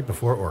 You were right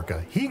before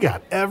Orca. He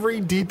got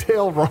every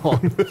detail wrong.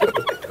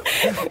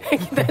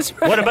 That's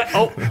right. What about...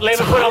 Oh, let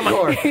me put on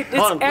my...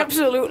 It's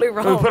absolutely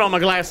wrong. Let me put on my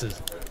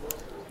glasses.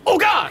 Oh,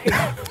 God!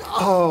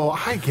 Oh,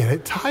 I get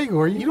it.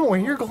 Tigor, you don't wear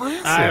your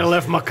glasses. I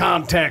left my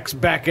contacts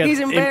back at... He's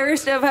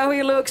embarrassed of how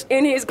he looks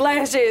in his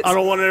glasses. I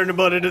don't want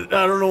anybody to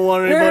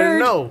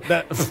know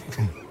that...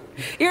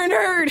 You're a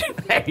nerd.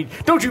 Hey,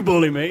 don't you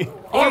bully me.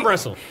 Arm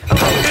wrestle.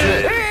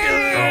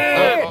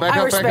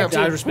 I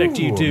respect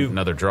you, too.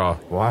 Another draw.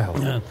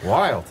 Wild.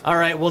 All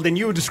right, well, then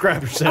you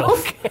describe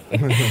yourself. Okay.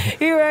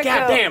 Here I go.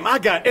 God damn, I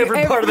got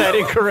every part of that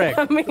incorrect.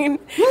 I mean...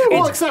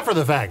 Well, except for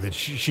the fact that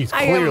she's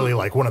clearly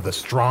like one of the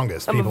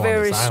strongest people on this island.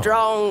 I'm very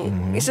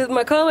strong. So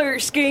my color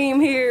scheme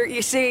here,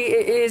 you see,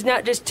 is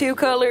not just 2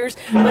 colors,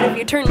 but if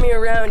you turn me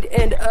around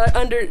and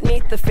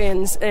underneath the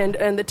fins and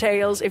the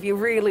tails, if you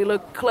really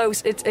look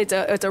close, it's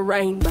a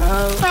rainbow.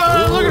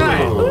 Oh, look at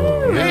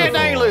that. Man,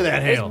 dang, look at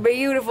that hell. It's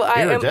beautiful.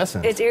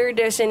 Iridescent. It's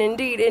iridescent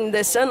indeed. In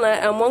the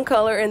sunlight, I'm one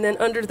color, and then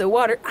under the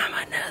water, I'm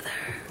another.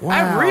 Wow.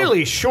 I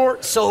really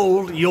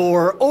short-sold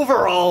your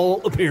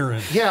overall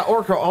appearance. Yeah,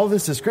 Orca, all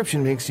this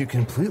description makes you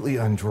completely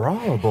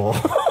undrawable.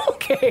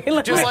 Okay.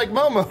 Just like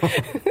Momo.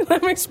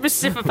 Let me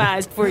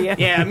specify for you.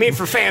 Yeah, I mean,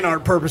 for fan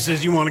art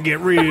purposes, you want to get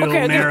real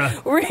narrow.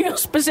 Real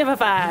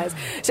specifies.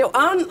 So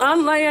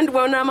on land,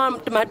 when I'm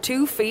on my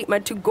 2 feet, my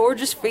 2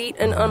 gorgeous feet,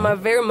 and on my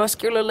very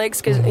muscular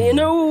legs, because you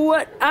know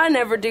what? I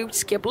never do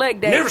skip leg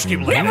day. Never skip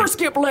leg day. Never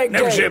skip leg day.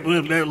 Never skip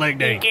leg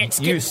day.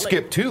 You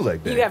skip 2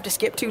 leg day. You have to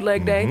skip 2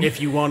 leg day.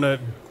 If you want to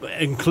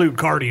include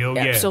cardio,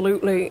 yeah.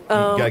 Absolutely. You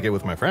gotta get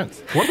with my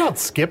friends. What about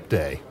skip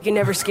day? You can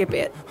never skip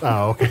it.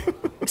 Oh, okay.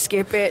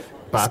 Skip it.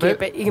 Bop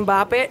skip it? it. You can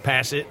bop it.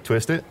 Pass it.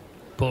 Twist it.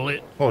 Pull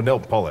it. Oh, no,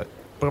 pull it.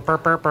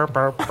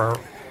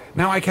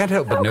 Now, I can't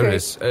help but Okay.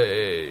 notice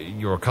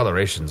your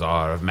colorations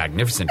are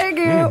magnificent. Thank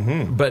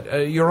you.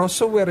 But you're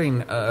also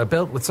wearing a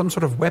belt with some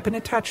sort of weapon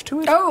attached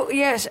to it? Oh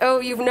yes. Oh,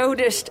 you've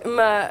noticed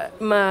my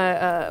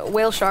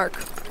whale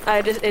shark.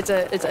 It's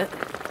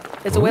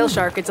a whale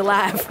shark. It's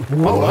alive.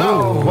 Oh,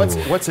 wow.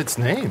 What's its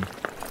name?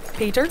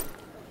 Peter.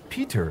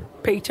 Peter.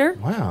 Peter.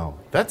 Wow.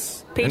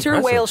 That's Peter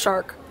impressive. whale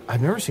shark.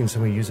 I've never seen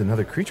somebody use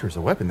another creature as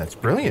a weapon. That's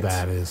brilliant.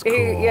 That is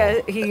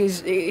cool.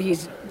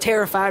 He's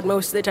terrified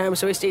most of the time,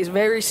 so he stays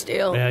very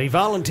still. Yeah, he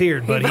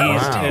volunteered, but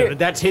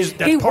that's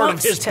part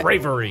of his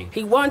bravery.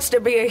 He wants to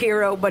be a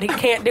hero, but he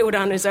can't do it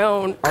on his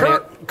own.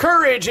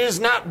 Courage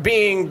is not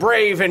being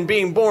brave and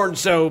being born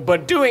so,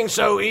 but doing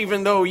so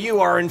even though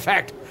you are in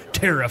fact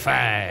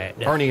terrified.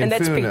 Arnie And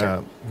that's Foon,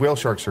 Peter. whale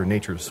sharks are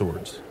nature's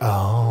swords.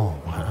 Oh,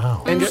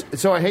 wow. And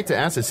so I hate to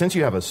ask this, since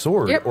you have a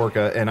sword, Yep.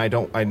 Orca, and I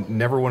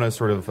never want to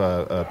sort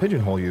of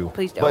pigeonhole you.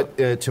 Please don't.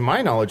 But to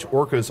my knowledge,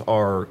 orcas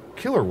are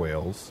killer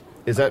whales.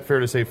 Is that fair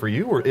to say for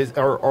you, or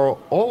are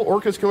all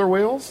orcas killer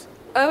whales?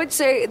 I would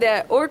say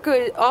that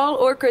all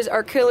orcas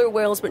are killer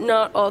whales, but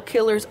not all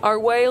killers are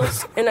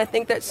whales. And I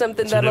think that's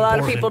something that a lot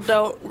of people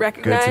don't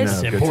recognize.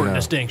 It's an important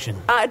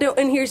distinction. I don't.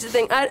 And here's the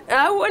thing: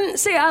 I wouldn't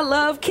say I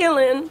love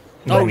killing.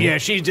 Oh yeah,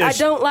 she just.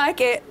 I don't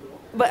like it,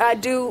 but I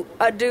do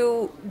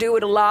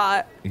it a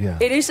lot. Yeah.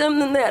 It is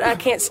something that I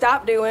can't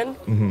stop doing.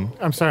 Mm-hmm.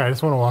 I'm sorry, I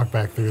just want to walk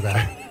back through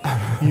that.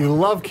 You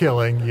love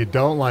killing, you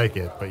don't like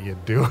it, but you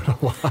do it a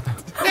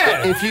lot.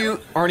 Yeah.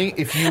 Arnie,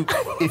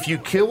 if you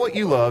kill what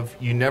you love,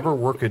 you never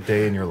work a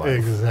day in your life.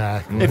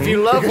 Exactly. If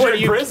you love Because what you're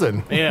in you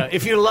prison. Yeah,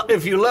 if you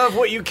love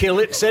what you kill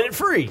it, set it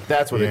free.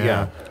 That's what it.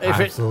 Yeah.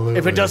 Absolutely.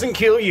 If it doesn't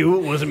kill you,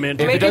 it wasn't meant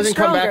to. If be. it doesn't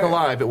come back stronger.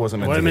 alive, it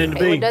wasn't meant Wasn't to meant be.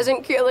 to If be. it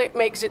doesn't kill it,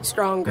 makes it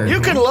stronger. You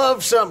can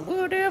love something.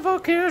 Whatever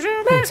kills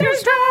you makes it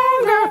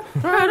stronger.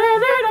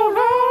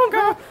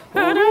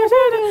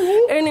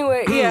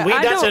 Anyway, yeah,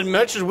 That's as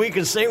much as we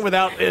can sing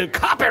without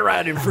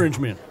copyright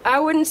infringement. I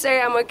wouldn't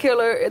say I'm a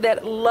killer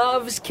that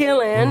loves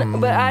killing,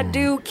 but I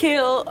do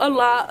kill a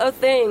lot of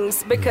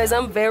things because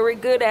I'm very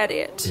good at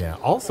it. Yeah,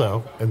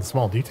 also, in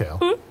small detail,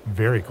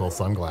 very cool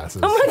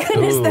sunglasses. Oh my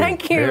goodness,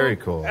 thank you. Very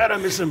cool. God, I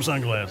miss them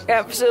sunglasses.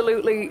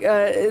 Absolutely.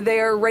 They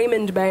are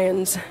Raymond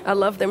bands. I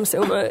love them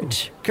so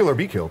much. Kill or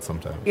be killed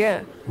sometimes.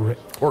 Yeah.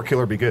 Or kill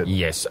or be good.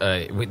 Yes,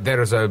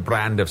 there is a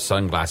brand of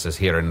sunglasses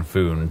here in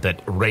Foon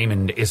that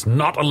Raymond is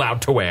not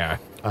allowed to wear.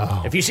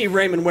 If you see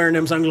Raymond wearing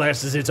them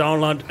sunglasses, it's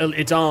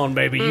on,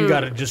 baby. You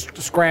got to just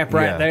scrap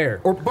right Yeah. there.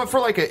 But for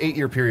like an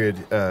 8-year period,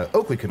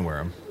 Oakley can wear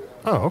them.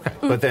 Oh, okay.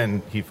 But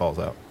then he falls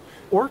out.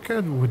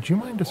 Orca, would you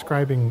mind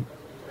describing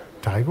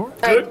Tigor?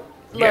 I'd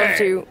love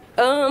to.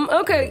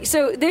 Okay,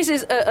 so this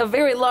is a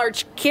very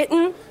large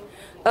kitten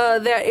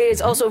that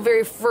is also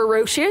very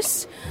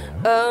ferocious.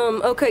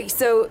 Okay,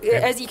 so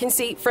as you can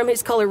see from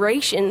his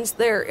colorations,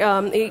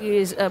 he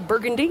is a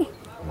burgundy.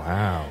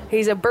 Wow.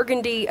 He's a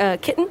burgundy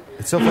kitten.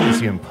 It's so fun to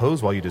see him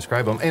pose while you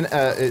describe him. And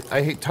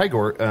I hate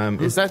Tigor.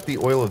 Is that the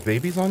oil of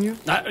babies on you?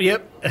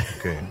 Yep.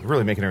 Okay,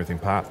 really making everything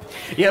pop.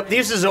 Yep,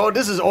 this is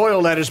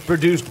oil that is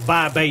produced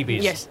by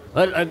babies. Yes.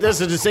 That's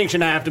a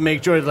distinction I have to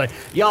make sure. It's like,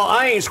 y'all,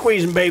 I ain't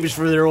squeezing babies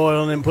for their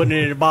oil and then putting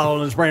it in a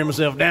bottle and spraying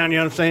myself down, you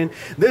know what I'm saying?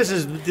 This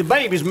is, the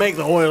babies make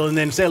the oil and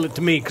then sell it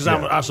to me because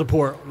I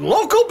support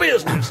local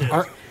businesses.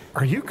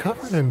 Are you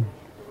covered in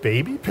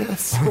baby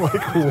piss?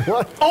 Like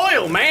what?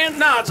 Oil, man.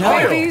 No, it's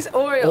oil. Baby's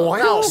oil.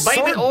 No,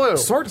 baby oil.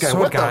 Sword guy,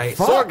 Sword what guy. the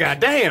fuck? Sword guy,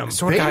 damn.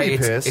 Sword Baby guy,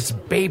 piss? it's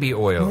baby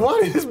oil.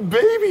 What is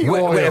baby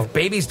oil? If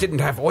babies didn't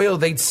have oil,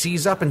 they'd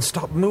seize up and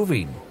stop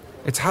moving.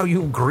 It's how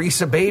you grease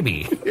a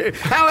baby.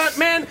 How,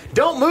 man,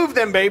 don't move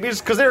them babies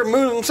because they're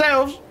moving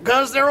themselves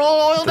because they're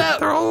all oiled up.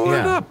 They're all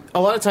oiled up.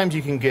 A lot of times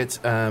you can get,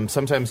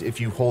 sometimes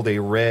if you hold a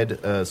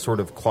red sort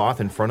of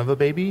cloth in front of a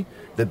baby,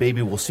 the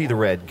baby will see the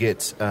red,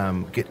 get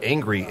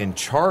angry, and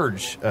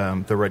charge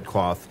the red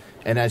cloth.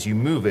 And as you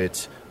move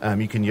it,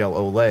 you can yell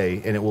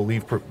Olay, and it will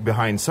leave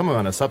behind some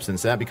amount of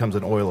substance. That becomes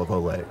an oil of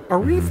Olay. Are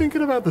we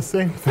thinking about the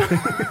same thing?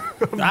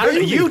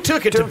 You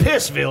took it to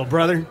Pissville,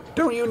 brother.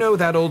 Don't you know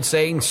that old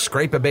saying,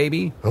 scrape a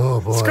baby? Oh,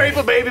 boy. Scrape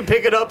a baby,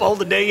 pick it up all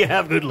the day you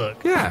have good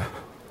luck. Yeah.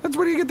 That's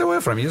where you get the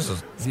oil from.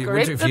 If you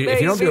don't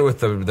the do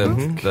it with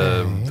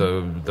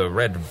the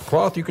red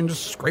cloth, you can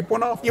just scrape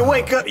one off.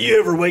 You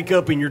ever wake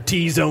up and your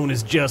T-zone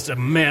is just a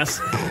mess?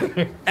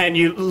 And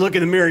you look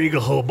in the mirror and you go,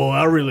 oh boy,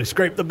 I really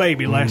scraped the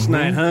baby last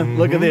night, huh?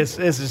 Look at this.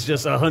 This is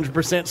just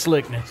 100%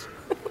 slickness.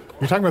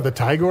 You're talking about the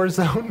Tigor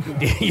zone?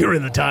 You're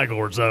in the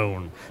Tigor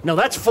zone. No,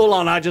 that's full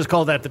on. I just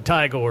call that the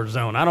Tigor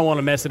zone. I don't want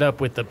to mess it up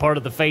with the part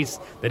of the face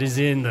that is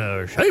in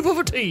the shape of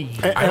a T.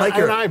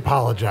 I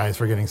apologize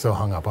for getting so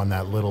hung up on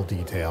that little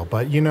detail,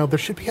 but there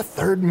should be a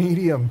third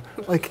medium,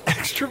 like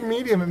extra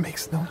medium. It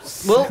makes no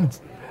sense. Well,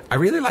 I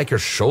really like your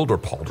shoulder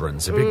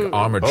pauldrons, the big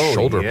armored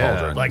shoulder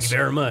pauldrons. Like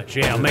very much.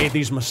 Yeah, I made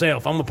these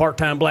myself. I'm a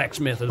part-time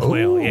blacksmith as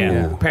well.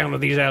 Yeah,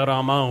 pounded these out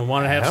on my own.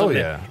 Want to have something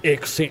to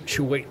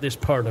accentuate this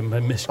part of my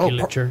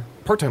musculature.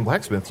 Part-time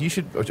blacksmith.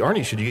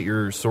 Arnie, should you get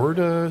your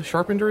sword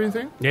sharpened or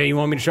anything? Yeah, you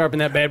want me to sharpen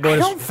that bad boy? I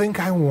don't think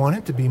I want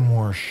it to be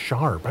more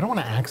sharp. I don't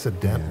want to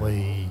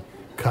accidentally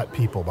cut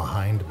people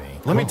behind me.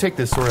 Let me take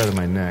this sword out of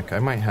my neck. I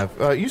might have...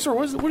 sir,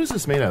 what is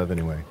this made out of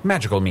anyway?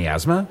 Magical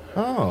miasma.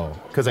 Oh,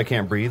 because I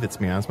can't breathe, it's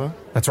miasma?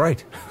 That's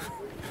right.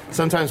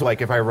 Sometimes,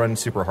 like, if I run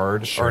super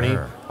hard,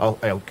 Arnie,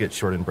 I'll get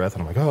short in breath,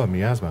 and I'm like, oh,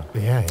 miasma.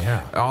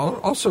 Yeah.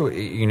 Also,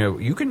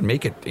 you can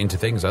make it into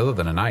things other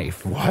than a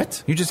knife.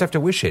 What? You just have to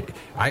wish it.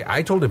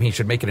 I told him he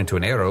should make it into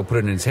an arrow, put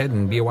it in his head,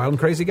 and be a wild and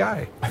crazy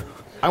guy.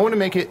 I want to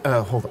make it...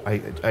 hold on.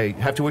 I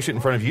have to wish it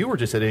in front of you or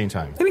just at any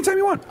time? Anytime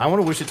you want. I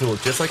want to wish it to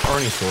look just like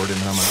Arnie's sword, and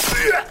then I'm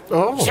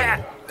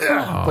like...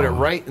 Put it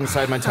right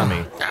inside my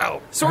tummy.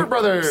 Sword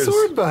brothers!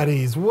 Sword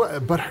buddies.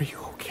 What? But are you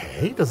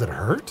okay? Does it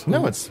hurt?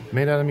 No, it's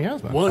made out of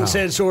miasma. One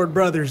said sword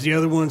brothers, the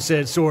other one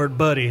said sword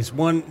buddies.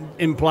 One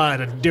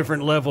implied a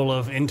different level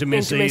of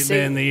intimacy.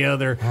 Than the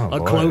other,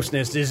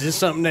 closeness. Is this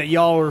something that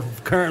y'all are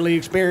currently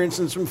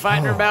experiencing some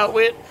fighting about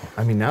with?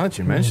 I mean, now that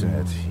you mention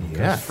it,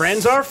 yes.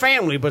 Friends are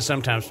family, but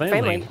sometimes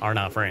family are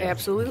not friends.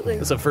 Absolutely.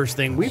 That's the first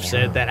thing we've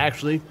said that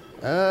actually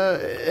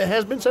it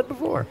has been said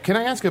before. Can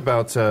I ask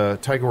about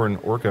Tigor and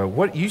Orca?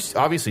 What you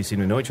obviously seem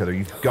to know each other.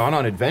 You've gone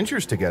on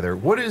adventures together.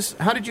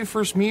 How did you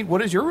first meet?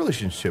 What is your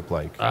relationship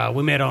like?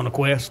 We met on a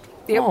quest.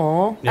 Yep.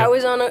 Aww. I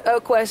was on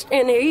a quest,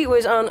 and he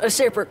was on a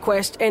separate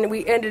quest, and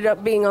we ended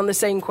up being on the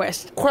same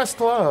quest.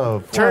 Quest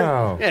love.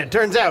 Wow. Yeah, it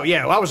turns out,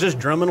 I was just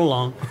drumming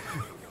along,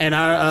 and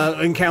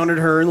I encountered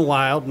her in the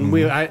wild, and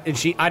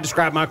I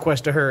described my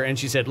quest to her, and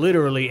she said,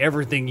 literally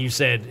everything you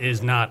said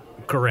is not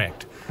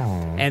correct.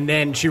 Aww. And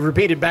then she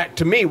repeated back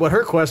to me what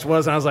her quest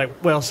was, and I was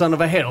like, well, son of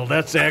a hell,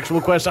 that's the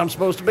actual quest I'm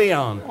supposed to be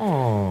on.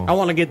 Aww. I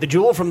want to get the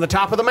jewel from the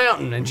top of the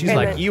mountain. And she's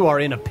like, you are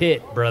in a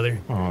pit, brother.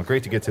 Oh,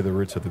 great to get to the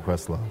roots of the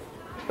quest love.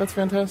 That's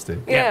fantastic.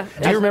 Yeah.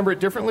 Do you remember it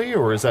differently,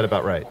 or is that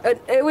about right?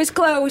 It was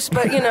close,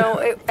 but,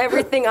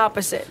 everything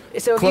opposite.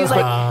 So if Close, you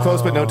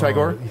close but no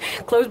Tigor?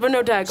 Close but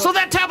no Tigor. So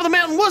that top of the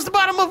mountain was the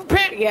bottom of a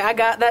pit? Yeah, I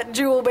got that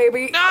jewel,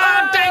 baby.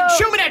 Dang,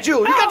 show me that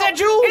jewel. You got that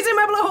jewel? It's in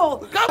my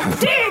blowhole. Go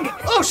dig!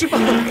 Oh, she...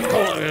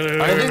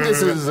 I think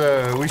this is,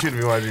 we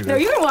shouldn't be watching this. No,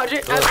 you can watch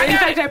it. In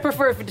fact, I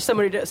prefer if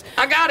somebody does.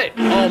 I got it.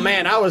 Oh,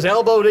 man, I was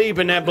elbow deep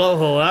in that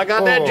blowhole. I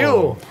got that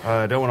jewel.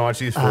 I don't want to watch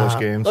these foolish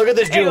games. Look at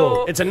this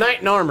jewel. It's a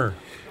knight in armor.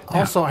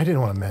 Also, I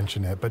didn't want to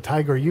mention it, but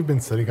Tigor, you've been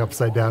sitting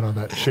upside down on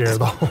that chair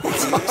the whole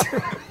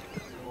time.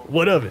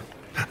 What of it?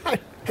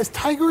 Has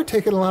Tigor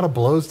taken a lot of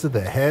blows to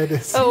the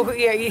head? Oh,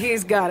 yeah,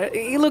 he's got it.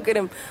 You look at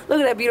him. Look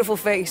at that beautiful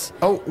face.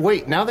 Oh,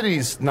 wait, now that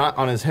he's not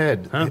on his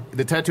head,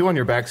 the tattoo on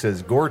your back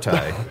says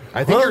Gortai.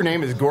 I think your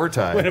name is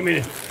Gortai. Wait a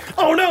minute.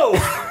 Oh, no!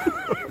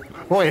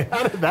 Wait,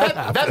 how did that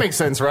happen? That makes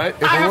sense, right? If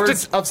the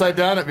word's upside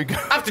down, it becomes...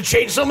 I have to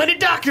change so many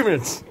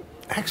documents.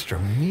 Extra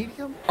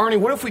medium? Arnie,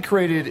 what if we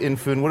created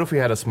Infun? What if we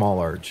had a small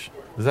large?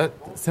 Does that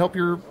help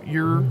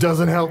your...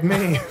 Doesn't help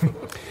me.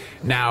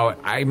 Now,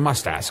 I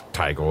must ask,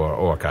 Tigor or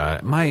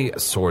Orca, my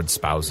sword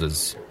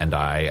spouses and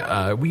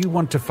I, we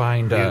want to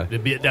find...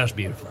 That's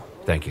beautiful.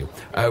 Thank you.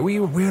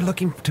 We're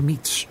looking to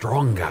meet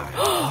Strong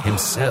Guy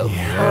himself.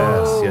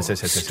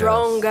 Yes.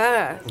 Strong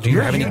guy. Do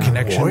you have any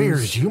connections?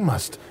 Warriors, you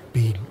must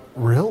be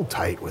real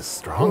tight with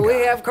Strong Guy.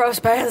 We have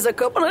crossed paths a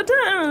couple of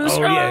times.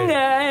 Strong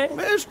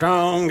guy.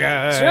 Strong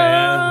guy.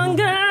 Strong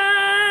guy.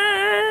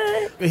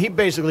 He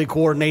basically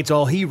coordinates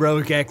all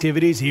heroic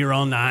activities here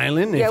on the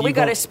island. Yeah, we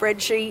got a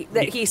spreadsheet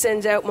that he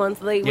sends out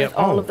monthly with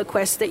all of the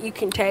quests that you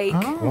can take.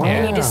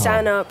 And you just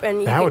sign up.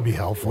 And that would be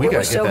helpful. We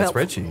got to get that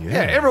spreadsheet.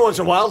 Yeah, every once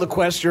in a while, the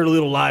quests are a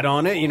little light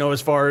on it,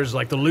 as far as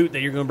like the loot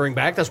that you're going to bring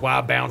back. That's why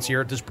I bounce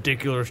here at this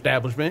particular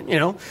establishment,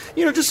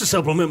 just to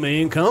supplement my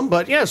income.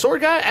 But yeah,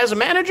 Sword Guy, as a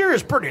manager,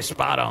 is pretty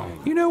spot on.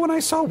 When I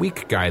saw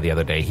Weak Guy the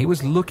other day, he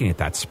was looking at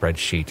that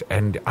spreadsheet,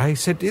 and I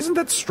said, isn't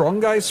that Strong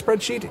Guy's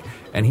spreadsheet?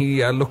 And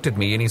he looked at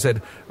me and he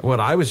said,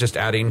 well, I was just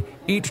adding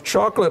eat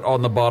chocolate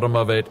on the bottom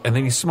of it, and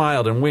then he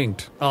smiled and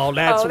winked. Oh,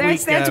 that's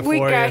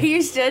Weak Guy. You.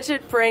 He's such a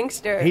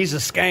prankster. He's a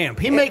scamp.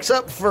 He makes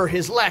up for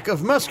his lack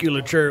of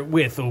musculature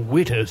with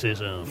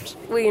witticisms.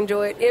 We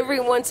enjoy it. Every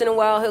once in a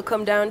while, he'll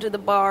come down to the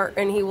bar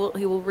and he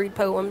will read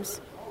poems.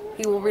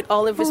 He will read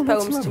all of his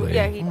poems too.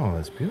 Yeah,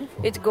 that's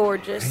beautiful. It's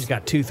gorgeous. He's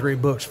got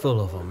 2-3 books full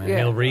of them, and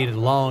he'll read it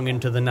long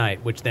into the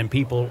night, which then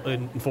people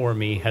inform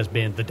me has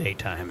been the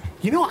daytime.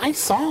 I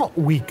saw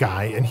Weak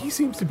Guy, and he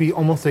seems to be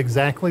almost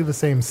exactly the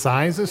same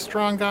size as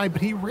Strong Guy,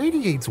 but he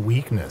radiates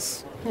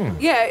weakness.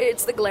 Yeah,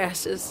 it's the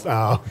glasses.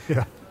 Oh,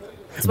 yeah.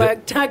 That's why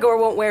Tigor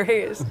won't wear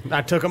his.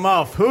 I took them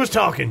off. Who's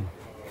talking?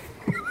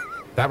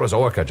 That was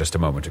Orca just a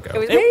moment ago. It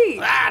was me.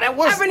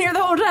 I've been here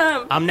the whole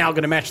time. I'm now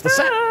going to match the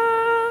sound.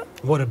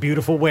 What a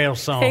beautiful whale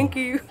song. Thank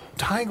you.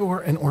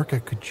 Tigor and Orca,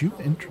 could you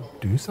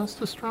introduce us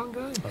to Strong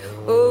Guy?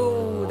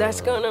 Oh, that's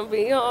going to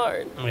be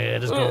hard. Yeah,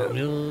 it is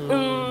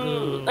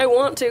good. I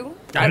want to.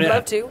 I'd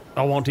love to.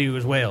 I want to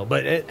as well.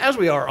 But as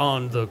we are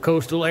on the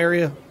coastal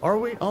area, are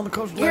we on the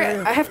coastal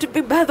area? Yeah, I have to be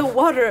by the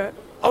water.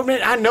 Oh,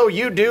 man, I know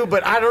you do,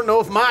 but I don't know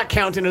if my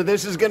accounting of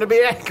this is going to be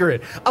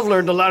accurate. I've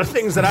learned a lot of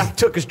things that I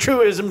took as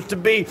truisms to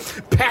be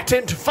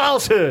patent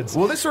falsehoods.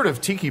 Well, this sort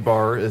of tiki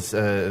bar is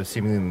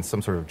seemingly in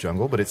some sort of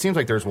jungle, but it seems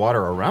like there's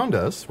water around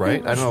us,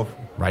 right? I don't know.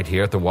 Right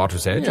here at the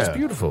water's edge. It's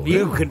beautiful.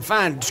 You can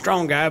find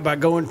Strong Guy by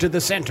going to the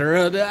center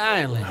of the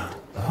island.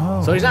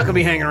 Oh. So he's not going to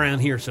be hanging around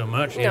here so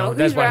much.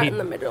 That's why he in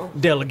the middle.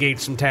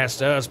 Delegates some tasks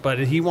to us, but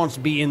he wants to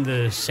be in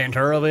the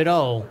center of it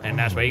all, and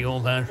that's where you're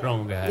going to find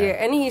Strong Guy.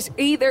 Yeah, and he's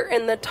either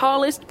in the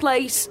tallest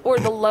place or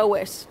the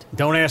lowest.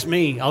 Don't ask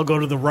me. I'll go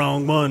to the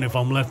wrong one if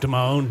I'm left to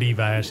my own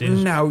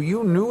devices. Now,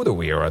 you knew that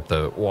we were at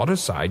the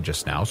waterside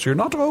just now, so you're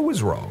not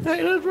always wrong.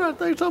 Hey, that's right.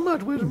 Thanks so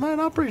much, Wizard Man.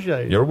 I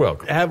appreciate it. You're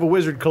welcome. Have a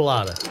Wizard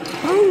Colada.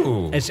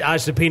 Ooh. It's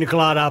a pina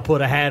colada. I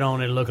put a hat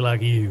on it look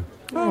like you.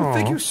 Oh,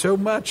 thank you so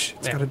much.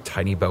 It's got a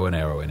tiny bow and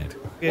arrow in it.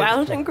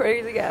 Wild and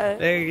crazy guy.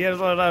 Hey, that's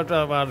what I'm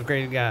talking about, the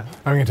crazy guy.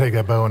 I'm going to take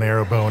that bow and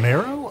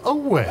arrow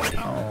away.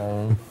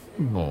 Oh,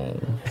 no.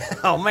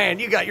 Oh, man,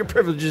 you got your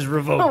privileges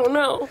revoked. Oh,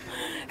 no.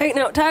 Hey,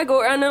 now,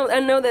 Tigor, I know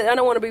that I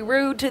don't want to be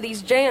rude to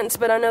these gents,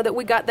 but I know that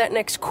we got that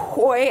next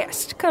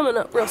quest coming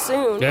up real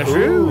soon. That's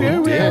true. Yeah,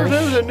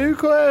 there was a new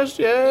quest.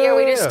 Yeah,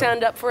 we just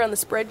signed up for on the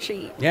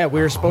spreadsheet. Yeah, we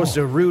were supposed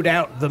to root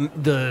out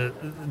the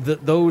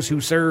those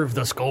who serve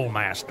the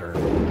Skullmaster.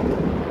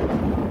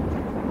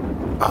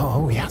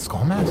 Oh, yeah,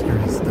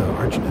 Skullmaster is the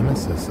arch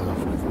nemesis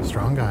of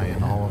Strong Guy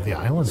and all of the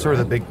islands. Sort of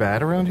the big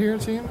bad around here,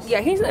 it seems?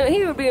 Yeah,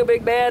 he would be a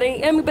big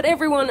baddie. I mean, but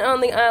everyone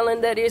on the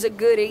island that is a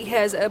goodie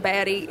has a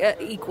baddie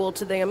equal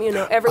to them. You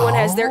know, everyone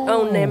has their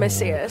own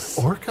nemesis.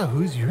 Orca,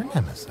 who's your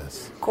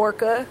nemesis?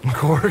 Korka.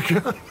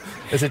 Korka?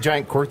 Is it a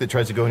giant cork that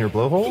tries to go in your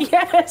blowhole?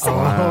 Yes.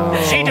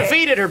 Wow. She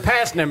defeated her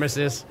past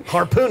nemesis,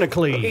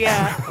 Harpoonocles.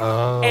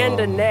 Yeah. And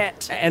a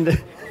net. And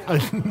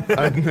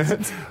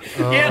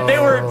yeah, they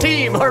were a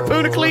team,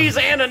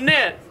 Harpoonocles and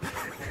Annette.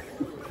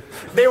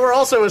 They were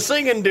also a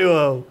singing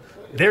duo.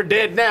 They're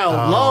dead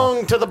now,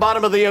 long to the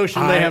bottom of the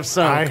ocean they have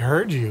sunk. I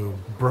heard you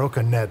broke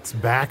Annette's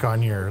back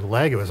on your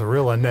leg. It was a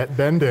real Annette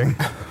bending.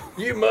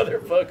 You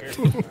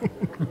motherfucker.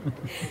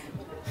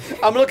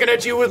 I'm looking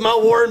at you with my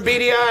worn,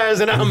 beady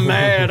eyes, and I'm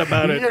mad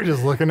about it. You're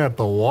just looking at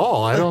the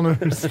wall. I don't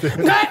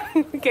understand.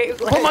 Okay,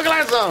 put my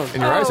glasses on.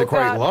 And your eyes are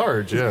quite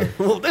large, yeah.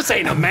 Well, this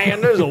ain't a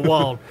man. There's a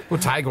wall. Well,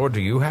 Tygor, do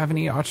you have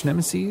any arch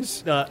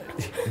nemesis?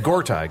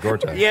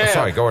 Gortai. Yeah. Oh,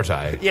 sorry,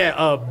 Gortai.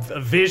 Yeah,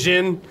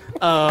 Vision,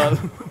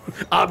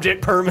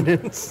 Object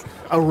Permanence.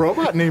 A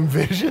robot named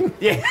Vision?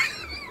 Yeah.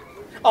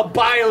 A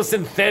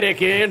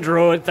biosynthetic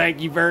android,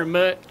 thank you very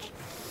much.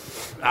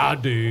 I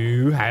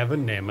do have a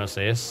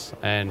nemesis,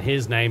 and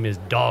his name is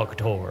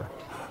Dogtor.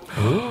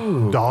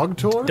 Ooh.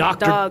 Dogtor?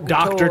 Dr.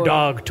 Dogtor.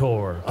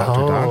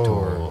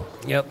 Dogtor.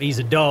 Yep, he's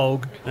a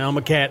dog, and I'm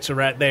a cat, so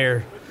right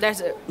there.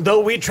 That's it.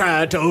 Though we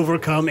tried to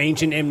overcome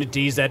ancient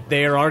enmities that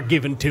there are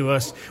given to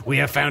us, we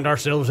have found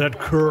ourselves at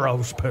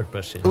cross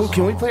purposes. Ooh,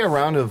 can we play a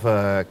round of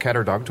cat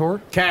or dog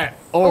tour? Cat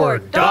or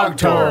dog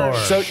tour.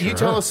 So you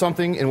tell us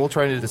something, and we'll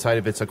try to decide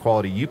if it's a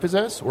quality you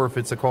possess or if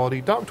it's a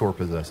quality dog tour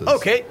possesses.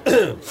 Okay.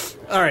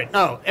 All right.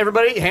 Oh,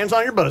 everybody, hands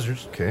on your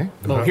buzzers. Okay.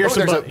 Well, here's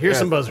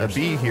some buzzers. A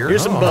bee here.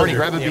 Here's some Marty,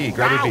 buzzers. grab a bee.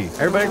 Grab a bee.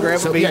 Everybody grab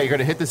a bee. Yeah, you're going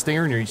to hit the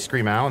stinger and you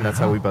scream out, and that's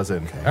how we buzz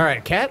in. Okay. All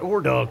right. Cat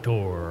or dog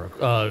tour.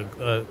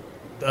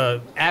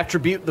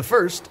 Attribute the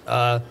first.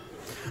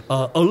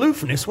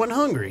 Aloofness when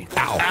hungry.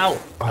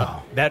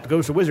 Ow. That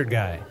goes to wizard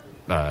guy.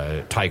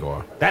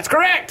 Tygor. That's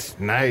correct.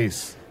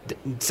 Nice.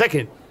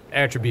 Second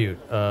attribute.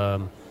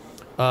 Blind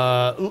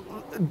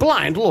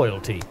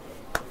loyalty.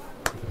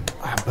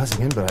 I'm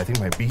buzzing in, but I think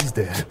my bee's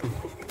dead.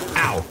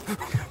 Ow.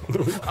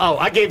 Oh,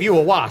 I gave you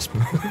a wasp.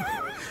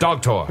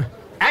 Dogtor.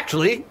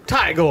 Actually,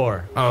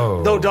 Tygor.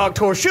 Oh. Though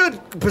Dogtor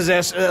should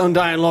possess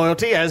undying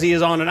loyalty, as he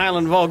is on an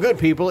island of all good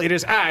people, it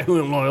is I who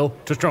am loyal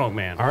to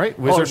Strongman. All right,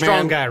 Wizard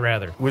Strong Guy,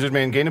 rather. Wizard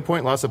Man gained a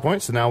point, lost a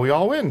point, so now we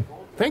all win.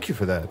 Thank you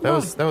for that. That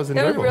was enjoyable. That was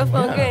a real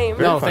fun game.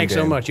 No, thanks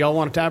so much. Y'all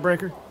want a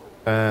tiebreaker?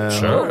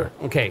 Sure.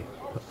 Okay.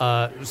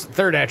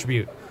 Third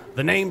attribute.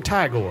 The name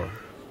Tygor.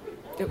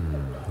 Okay.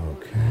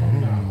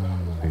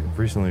 We've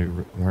recently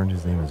learned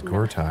his name is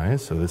Gortai,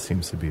 so this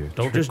seems to be a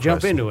Don't trick just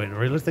jump question. into it and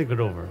really think it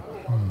over.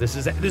 This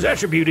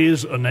attribute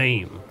is a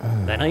name.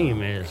 The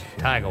name is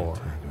Tygor.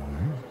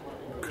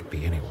 Could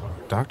be anyone.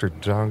 Dr.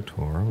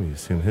 Dogtor, we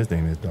assume his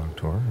name is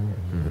Dogtor,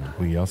 but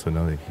we also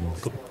know that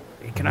he's...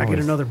 Can I get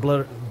another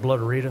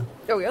Blooderita?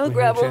 Oh, yeah, I'll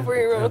grab one for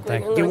you real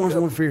quick. Get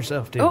one for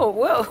yourself, too. Oh,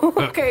 well,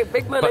 okay,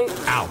 big money.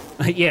 Ow.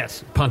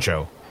 Yes.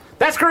 Puncho.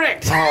 That's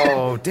correct.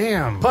 Oh,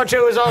 damn.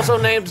 Puncho is also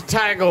named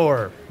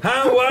Tygor.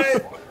 Huh?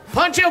 What?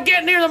 Puncho,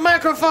 get near the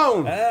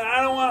microphone.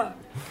 I don't want...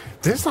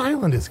 This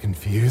island is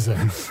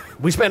confusing.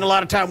 We spend a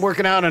lot of time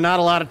working out and not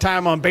a lot of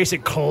time on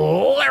basic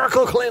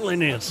clerical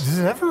cleanliness. Does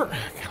it ever...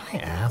 Can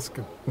I ask?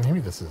 Maybe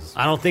this is...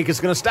 I don't think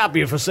it's going to stop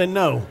you if I say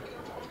no.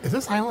 Is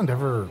this island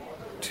ever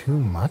too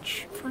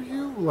much for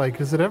you?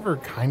 Like, is it ever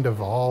kind of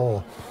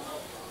all...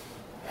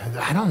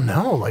 I don't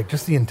know, like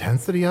just the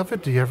intensity of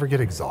it. Do you ever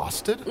get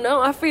exhausted? No,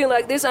 I feel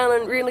like this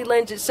island really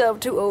lends itself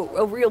to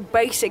a real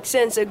basic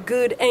sense of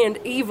good and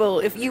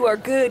evil. If you are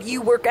good,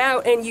 you work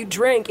out and you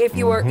drink. If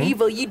you are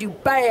evil, you do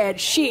bad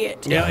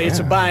shit. Yeah, it's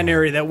a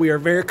binary that we are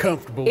very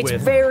comfortable It's with.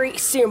 very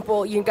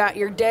simple. You got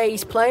your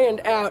days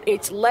planned out.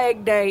 It's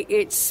leg day,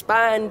 it's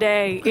spine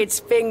day, it's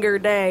finger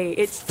day,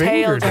 it's tail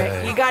Finger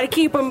day. day. You got to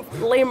keep them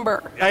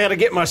limber. I got to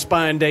get my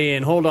spine day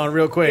in. Hold on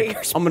real quick.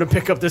 I'm going to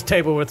pick up this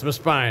table with my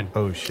spine.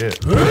 Oh,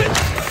 shit.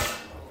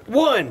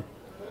 1.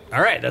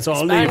 All right, that's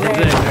all I need. Spine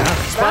day.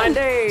 Spine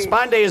day.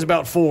 Spine day is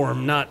about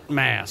form, not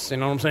mass. You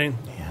know what I'm saying?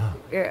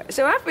 Yeah,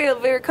 so I feel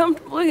very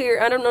comfortable here.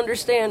 I don't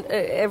understand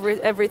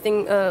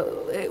everything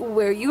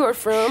where you are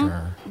from,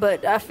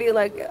 but I feel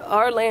like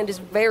our land is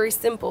very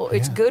simple.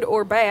 It's good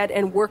or bad,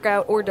 and work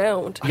out or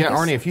don't. Yeah,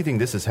 Arnie, if you think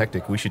this is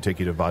hectic, we should take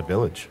you to Vod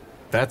Village.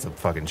 That's a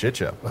fucking shit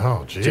show.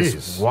 Oh, jeez.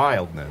 Just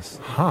wildness.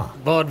 Huh.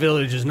 Bald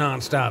Village is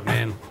nonstop,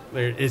 man.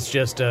 It's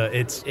just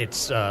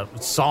it's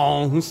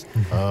songs.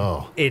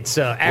 Oh. It's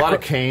a lot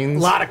of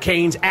canes. A lot of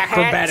canes,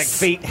 acrobatic Hats.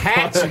 feet,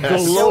 hats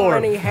galore.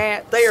 So many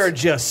hats. They are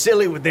just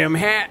silly with them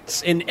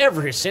hats in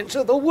every sense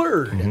of the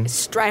word.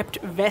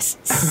 Strapped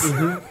vests.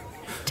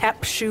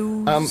 Tap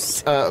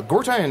shoes.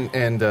 Gortai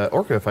and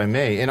Orca, if I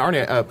may, and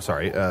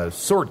Arnie,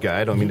 Sword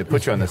Guy, I don't mean to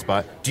put you on the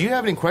spot. Do you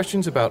have any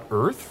questions about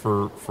Earth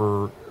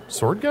for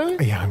sword guy?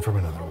 Yeah, I'm from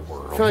another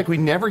world. I feel like we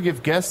never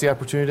give guests the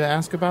opportunity to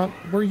ask about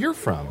where you're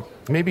from.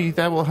 Maybe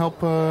that will help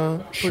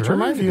put your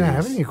mind If you at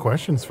have ease. any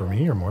questions for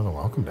me, you're more than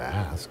welcome to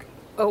ask.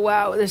 Oh,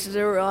 wow, this is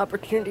a real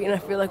opportunity, and I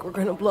feel like we're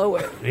going to blow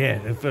it. Yeah,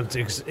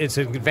 it's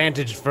an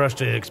advantage for us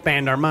to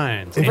expand our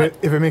minds. If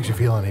it makes you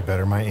feel any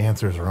better, my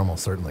answers are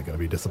almost certainly going to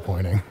be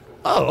disappointing.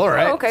 Oh, all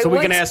right. Okay, so we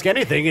can what's- ask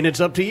anything, and it's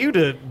up to you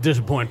to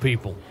disappoint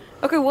people.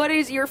 Okay, what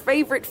is your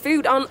favorite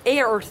food on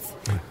Earth?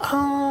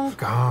 Oh,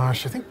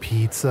 gosh, I think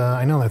pizza.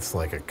 I know that's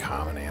like a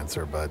common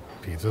answer, but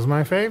pizza's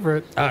my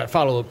favorite. All right,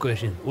 follow-up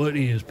question. What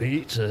is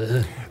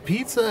pizza?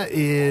 Pizza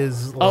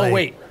is Oh, like...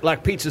 wait,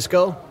 like pizza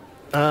skull?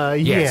 Yes.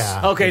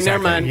 Yeah. Okay,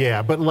 never mind.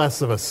 Yeah, but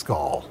less of a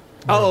skull.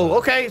 Oh,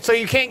 okay, so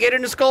you can't get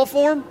it in skull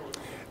form?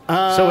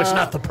 So it's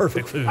not the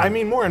perfect food. I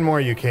mean, more and more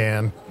you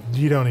can.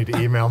 You don't need to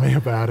email me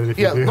about it if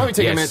Yeah, you do. let me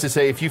take a Yes. minute to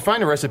say, if you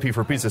find a recipe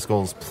for pizza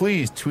skulls,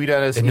 please tweet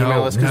at us, No,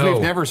 email us, because no,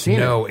 we've never seen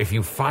No, it. if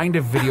you find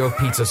a video of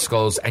pizza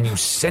skulls and you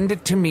send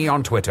it to me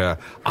on Twitter,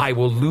 I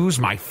will lose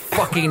my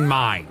fucking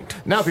mind.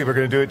 Now people are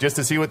going to do it just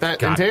to see what that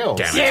God entails.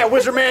 damn it. Yeah,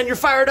 Wizard Man, you're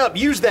fired up.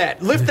 Use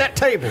that. Lift that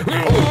table.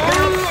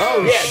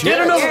 Oh, Yeah, shit.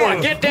 get another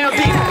one. Get down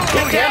deep.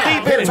 Get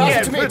down deep in it. Toss Yeah,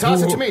 it to me,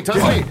 toss it to me, toss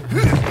it to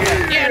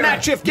me. Yeah,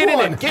 Night Shift, get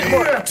in it. Get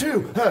more.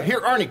 Two. Here,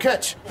 Arnie,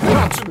 catch.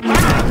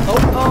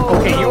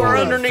 Okay, you are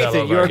underneath Fell it.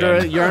 over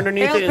again. You're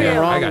underneath Help it in the him.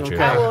 wrong. I got you.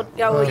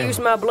 Okay. I will use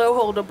my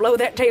blowhole to blow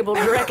that table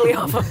directly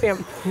off of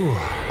him.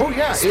 Oh,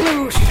 yeah.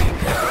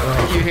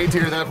 Sploosh. You hate to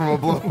hear that from a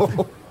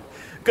blow.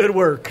 Good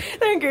work.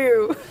 Thank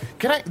you.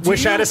 Can I?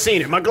 Wish I'd have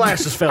seen it. My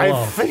glasses fell I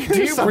off. think Do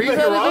there's you something breathe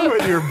out of wrong it?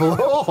 with your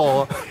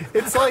blowhole.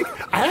 It's like,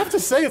 I have to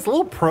say, it's a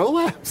little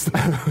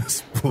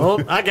prolapsed.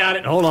 Oh, I got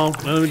it. Hold on.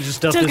 Let me just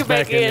stuff Took this it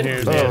back back in in.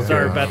 here. Oh, Yeah,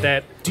 sorry God. about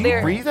that. Do you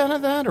There. breathe out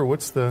of that, or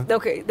what's the?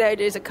 Okay,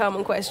 that is a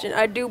common question.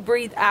 I do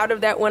breathe out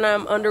of that when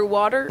I'm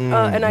underwater,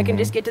 and I can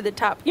just get to the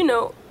top,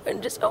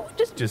 and just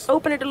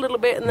open it a little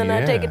bit, and then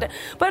I take it Yeah. down.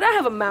 But I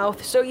have a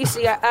mouth, so you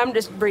see, I'm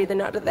just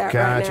breathing out of that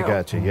right now.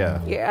 Gotcha, yeah.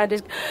 Yeah, I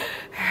just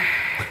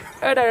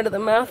right out of the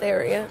mouth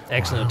area.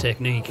 Excellent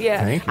technique.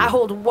 Yeah, Thank you. I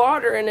hold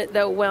water in it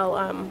though while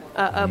I'm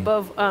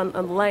above on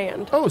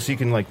land. Oh, so you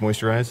can like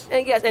moisturize?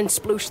 And yes, and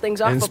sploosh things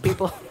off And of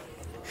people.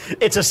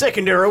 It's a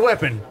secondary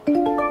weapon.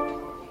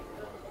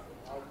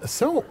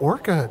 So,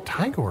 Orca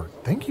Tigor,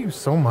 thank you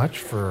so much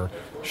for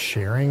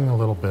sharing a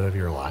little bit of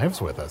your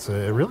lives with us.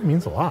 It really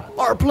means a lot.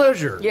 Our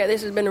pleasure. Yeah,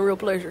 this has been a real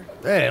pleasure.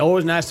 Hey,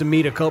 always nice to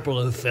meet a couple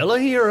of fellow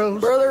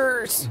heroes.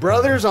 Brothers.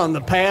 Brothers on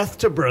the path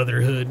to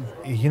brotherhood.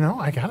 You know,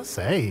 I gotta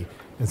say,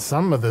 and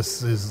some of this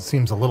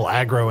seems a little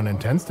aggro and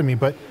intense to me,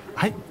 but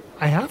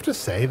I have to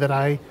say that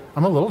I'm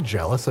a little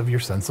jealous of your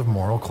sense of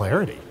moral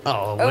clarity. Oh,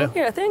 Oh, well.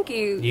 yeah, thank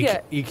you.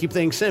 Yeah. You keep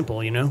things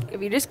simple, you know?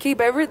 If you just keep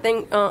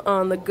everything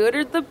on the good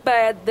or the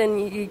bad, then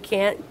you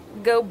can't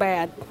go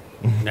bad.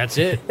 That's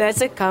it. That's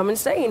a common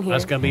saying here.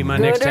 That's gonna be my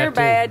good next or tattoo.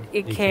 bad,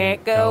 you You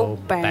can't go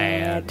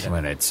bad.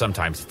 When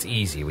sometimes it's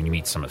easy when you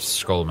meet some of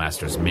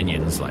Skullmaster's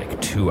minions like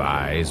Two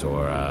Eyes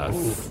or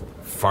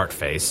Fart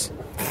Face.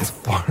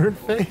 Fart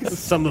face?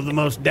 Some of the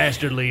most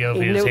dastardly of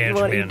his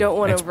henchmen. You don't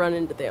want It's- to run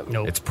into them.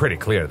 Nope. It's pretty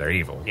clear they're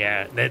evil.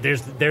 Yeah,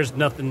 there's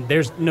nothing,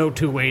 there's no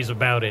two ways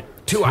about it.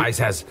 Two Eyes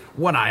has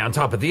one eye on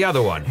top of the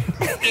other one,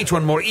 each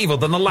one more evil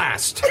than the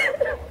last.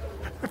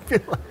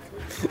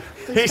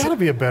 There's gotta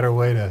be a better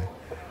way to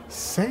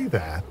say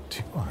that.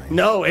 Two eyes.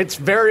 No, it's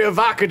very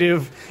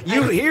evocative.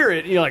 You hear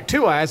it, you're like,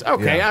 Two Eyes,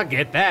 okay, Yeah. I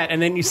get that.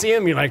 And then you see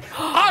him, you're like,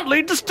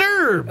 oddly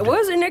disturbed. I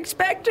wasn't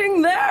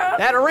expecting that.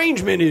 That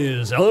arrangement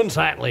is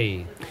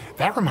unsightly.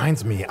 That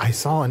reminds me, I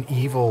saw an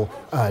evil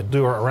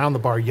doer around the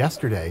bar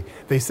yesterday.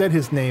 They said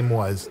his name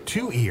was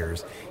Two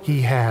Ears.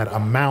 He had a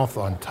mouth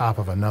on top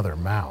of another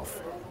mouth.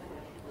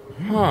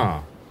 Huh.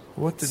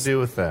 What to do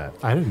with that?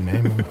 I didn't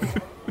name him.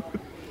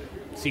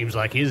 Seems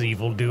like his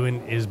evil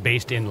doing is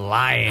based in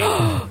lying.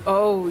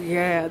 Oh,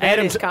 yeah, that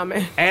is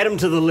common. Add him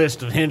to the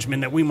list of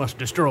henchmen that we must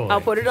destroy. I'll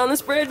put it on the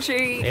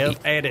spreadsheet. Yep,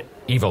 add it.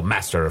 Evil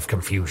Master of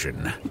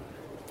Confusion.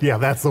 Yeah,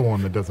 that's the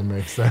one that doesn't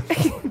make sense.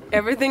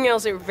 Everything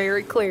else is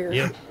very clear.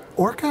 Yep.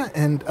 Orca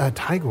and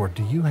Tigor,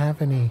 do you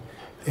have any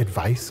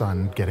advice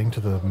on getting to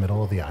the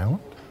middle of the island?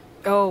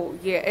 Oh,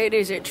 yeah, it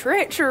is a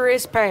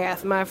treacherous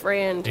path, my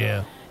friend.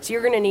 Yeah. So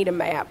you're going to need a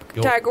map.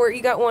 Yo. Tigor,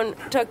 you got one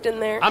tucked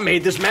in there? I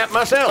made this map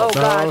myself. Oh,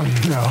 God.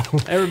 No.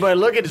 Everybody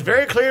look, it's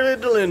very clearly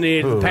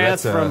delineated. Ooh, the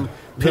path that's a from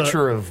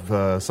picture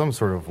of some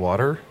sort of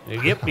water.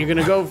 Yep, you're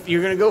gonna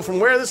go from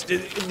where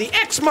the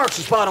X marks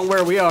the spot on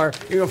where we are.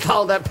 You're gonna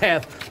follow that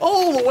path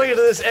all the way to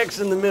this X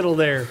in the middle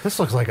there. This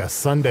looks like a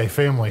Sunday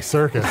family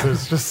circus.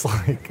 It's just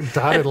like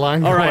dotted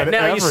lines All right, going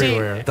now you see-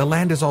 everywhere. The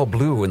land is all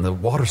blue and the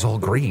water's all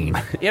green.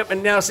 Yep,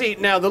 and now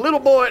the little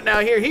boy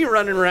he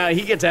running around.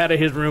 He gets out of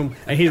his room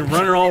and he's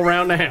running all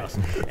around the house.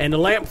 And the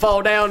lamp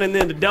fall down, and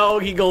then the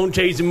dog he gonna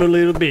chase him a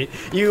little bit.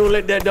 You gonna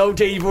let that dog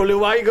chase you for a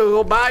little while? You gonna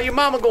go by, your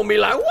mama gonna be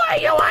like, "Why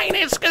you ain't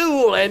at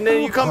school, and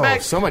then you come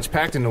back. So much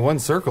packed into one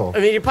circle.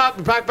 And then you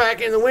pop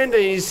back in the window,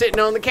 and he's sitting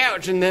on the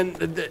couch, and then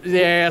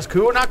they ask,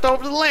 who knocked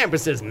over the lamp? It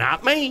says,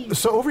 not me.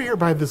 So over here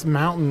by this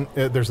mountain,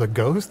 there's a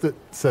ghost that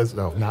says,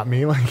 "No, not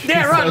me." Like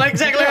yeah, right, like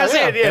exactly what I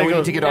said. Yeah, and we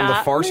need to get on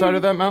the far side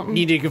of that mountain?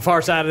 You need to get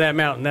far side of that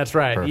mountain, that's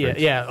right. Perfect.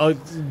 Yeah.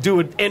 Do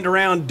an end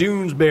around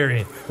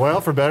Doonesbury.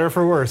 Well, for better or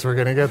for worse, we're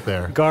going to get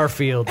there.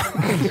 Garfield.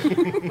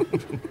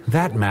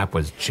 That map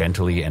was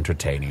gently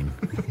entertaining.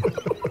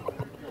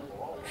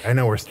 I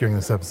know we're steering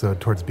this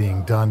episode towards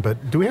being done,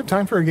 but do we have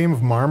time for a game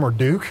of Marm or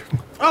Duke?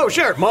 Oh,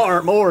 sure.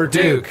 Marm or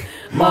Duke.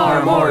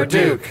 Marm or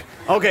Duke.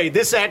 Okay,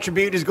 this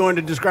attribute is going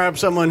to describe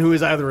someone who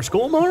is either a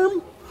school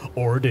marm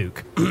or a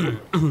duke.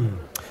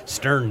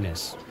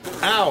 Sternness.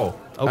 Ow.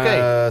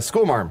 Okay.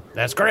 School marm.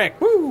 That's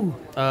correct. Woo.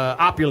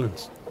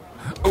 Opulence.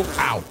 Oh,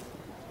 ow.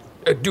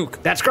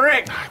 Duke. That's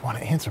correct. I want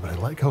to answer, but I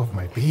let go of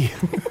my B.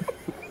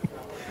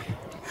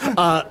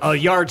 A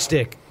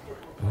yardstick.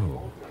 Ooh.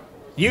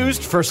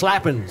 Used for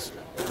slappings.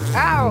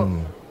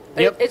 Ow.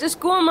 Yep. It's a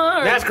school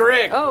marm. That's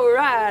correct. Oh,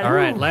 right. All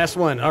right, last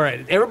one. All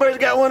right, everybody's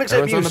got one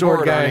except Everyone's you, on the sword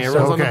board, guy. Arnie.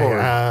 Everyone's on the board.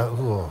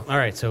 All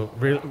right, so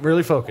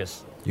really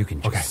focus. You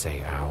can just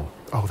say ow.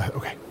 Oh, that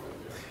okay.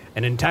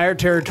 An entire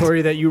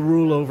territory that you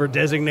rule over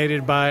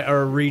designated by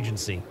our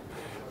regency.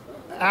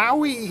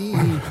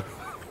 Owie.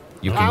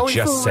 You can Owie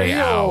just for say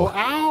real. ow.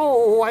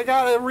 Ow, I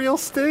got a real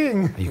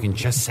sting. You can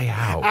just say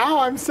ow. Ow,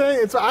 I'm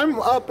saying I'm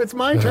up. It's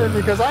my turn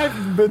because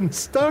I've been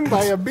stung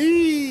by a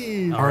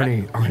bee.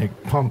 Arnie,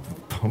 pump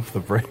the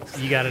brakes.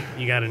 You got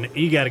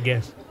to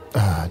guess.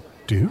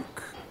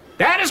 Duke?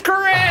 That is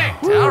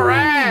correct. All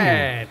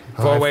right.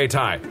 Four-way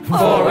tie.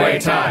 Four-way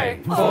tie.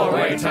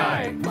 Four-way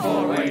tie.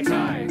 Four-way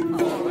tie.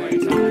 Four-way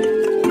tie.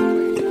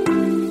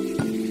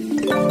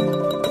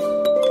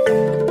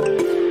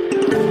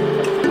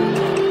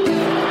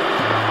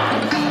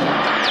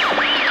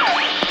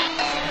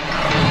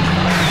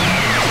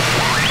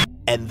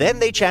 And then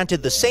they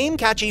chanted the same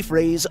catchy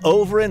phrase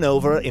over and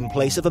over in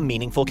place of a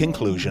meaningful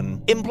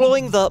conclusion,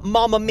 employing the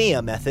Mamma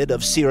Mia method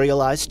of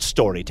serialized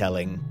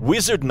storytelling.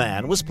 Wizard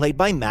Man was played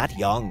by Matt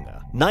Young.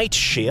 Night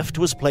Shift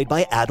was played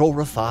by Adol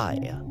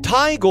Rafai.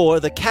 Tygor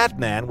the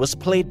Catman was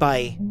played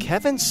by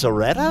Kevin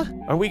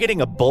Soretta? Are we getting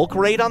a bulk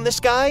rate on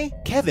this guy?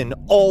 Kevin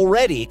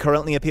already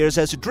currently appears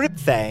as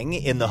Dripfang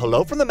in the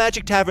Hello from the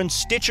Magic Tavern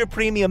Stitcher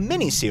Premium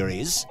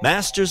miniseries,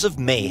 Masters of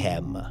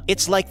Mayhem.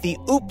 It's like the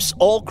Oops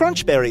All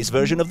Crunchberries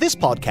version of this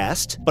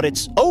podcast, but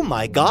it's, oh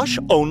my gosh,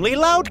 only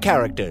loud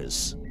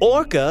characters.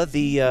 Orca,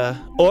 the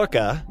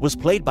Orca, was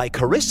played by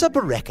Carissa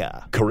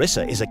Barreca.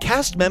 Carissa is a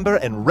cast member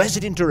and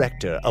resident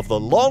director of the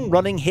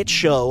long-running hit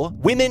show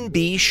Women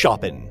Be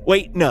Shoppin'.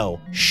 Wait, no,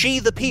 She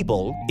the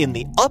People in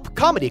the Up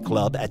Comedy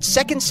Club at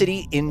Second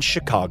City in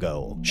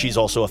Chicago. She's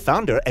also a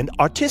founder and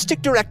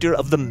artistic director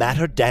of the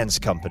Matter Dance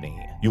Company.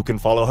 You can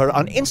follow her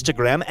on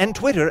Instagram and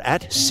Twitter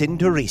at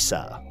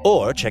Cinderisa,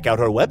 or check out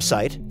her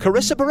website,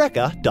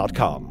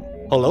 carissabarreca.com.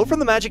 Hello from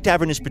the Magic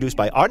Tavern is produced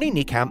by Arnie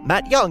Niekamp,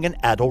 Matt Young,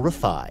 and Adol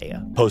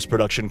Rafai.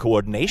 Post-production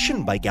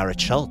coordination by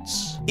Garrett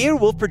Schultz.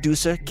 Earwolf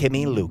producer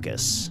Kimmy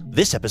Lucas.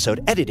 This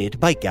episode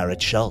edited by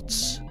Garrett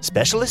Schultz.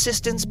 Special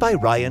assistance by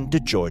Ryan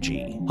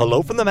DeGiorgi.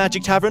 Hello from the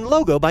Magic Tavern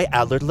logo by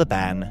Allard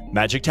Laban.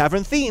 Magic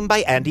Tavern theme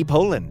by Andy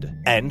Poland.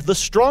 And the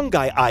Strong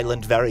Guy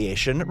Island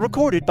variation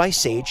recorded by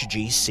Sage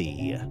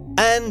GC.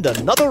 And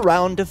another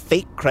round of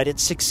fake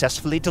credits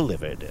successfully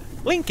delivered.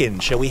 Lincoln,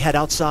 shall we head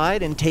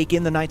outside and take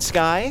in the night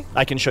sky?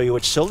 I can show you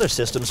which solar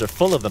systems are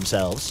full of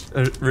themselves.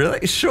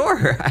 Really?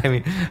 Sure. I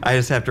mean, I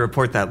just have to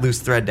report that loose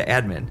thread to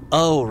admin.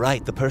 Oh,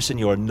 right, the person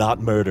you're not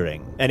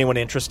murdering. Anyone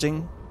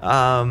interesting?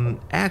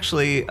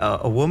 Actually,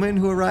 a woman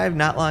who arrived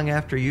not long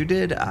after you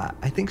did,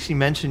 I think she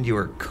mentioned you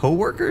were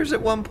co-workers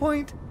at one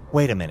point.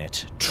 Wait a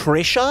minute.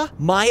 Trisha?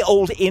 My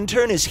old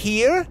intern is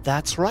here?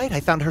 That's right, I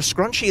found her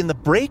scrunchie in the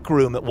break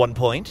room at one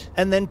point,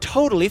 and then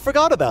totally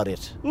forgot about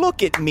it.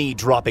 Look at me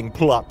dropping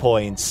plot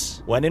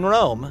points. When in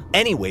Rome.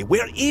 Anyway,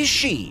 where is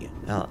she?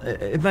 Well,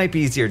 it might be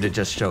easier to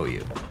just show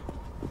you.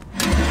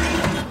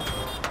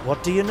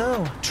 What do you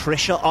know?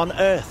 Trisha on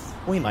Earth.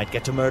 We might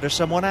get to murder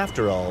someone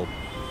after all.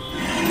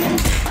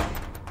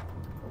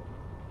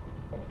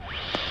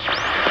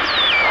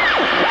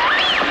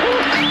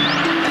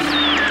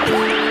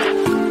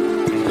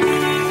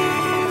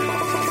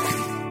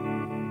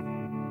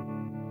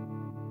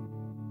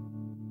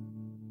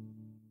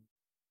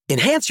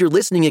 Enhance your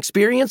listening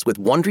experience with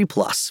Wondery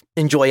Plus.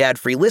 Enjoy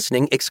ad-free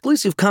listening,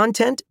 exclusive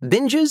content,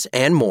 binges,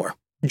 and more.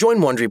 Join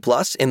Wondery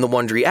Plus in the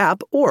Wondery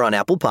app or on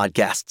Apple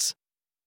Podcasts.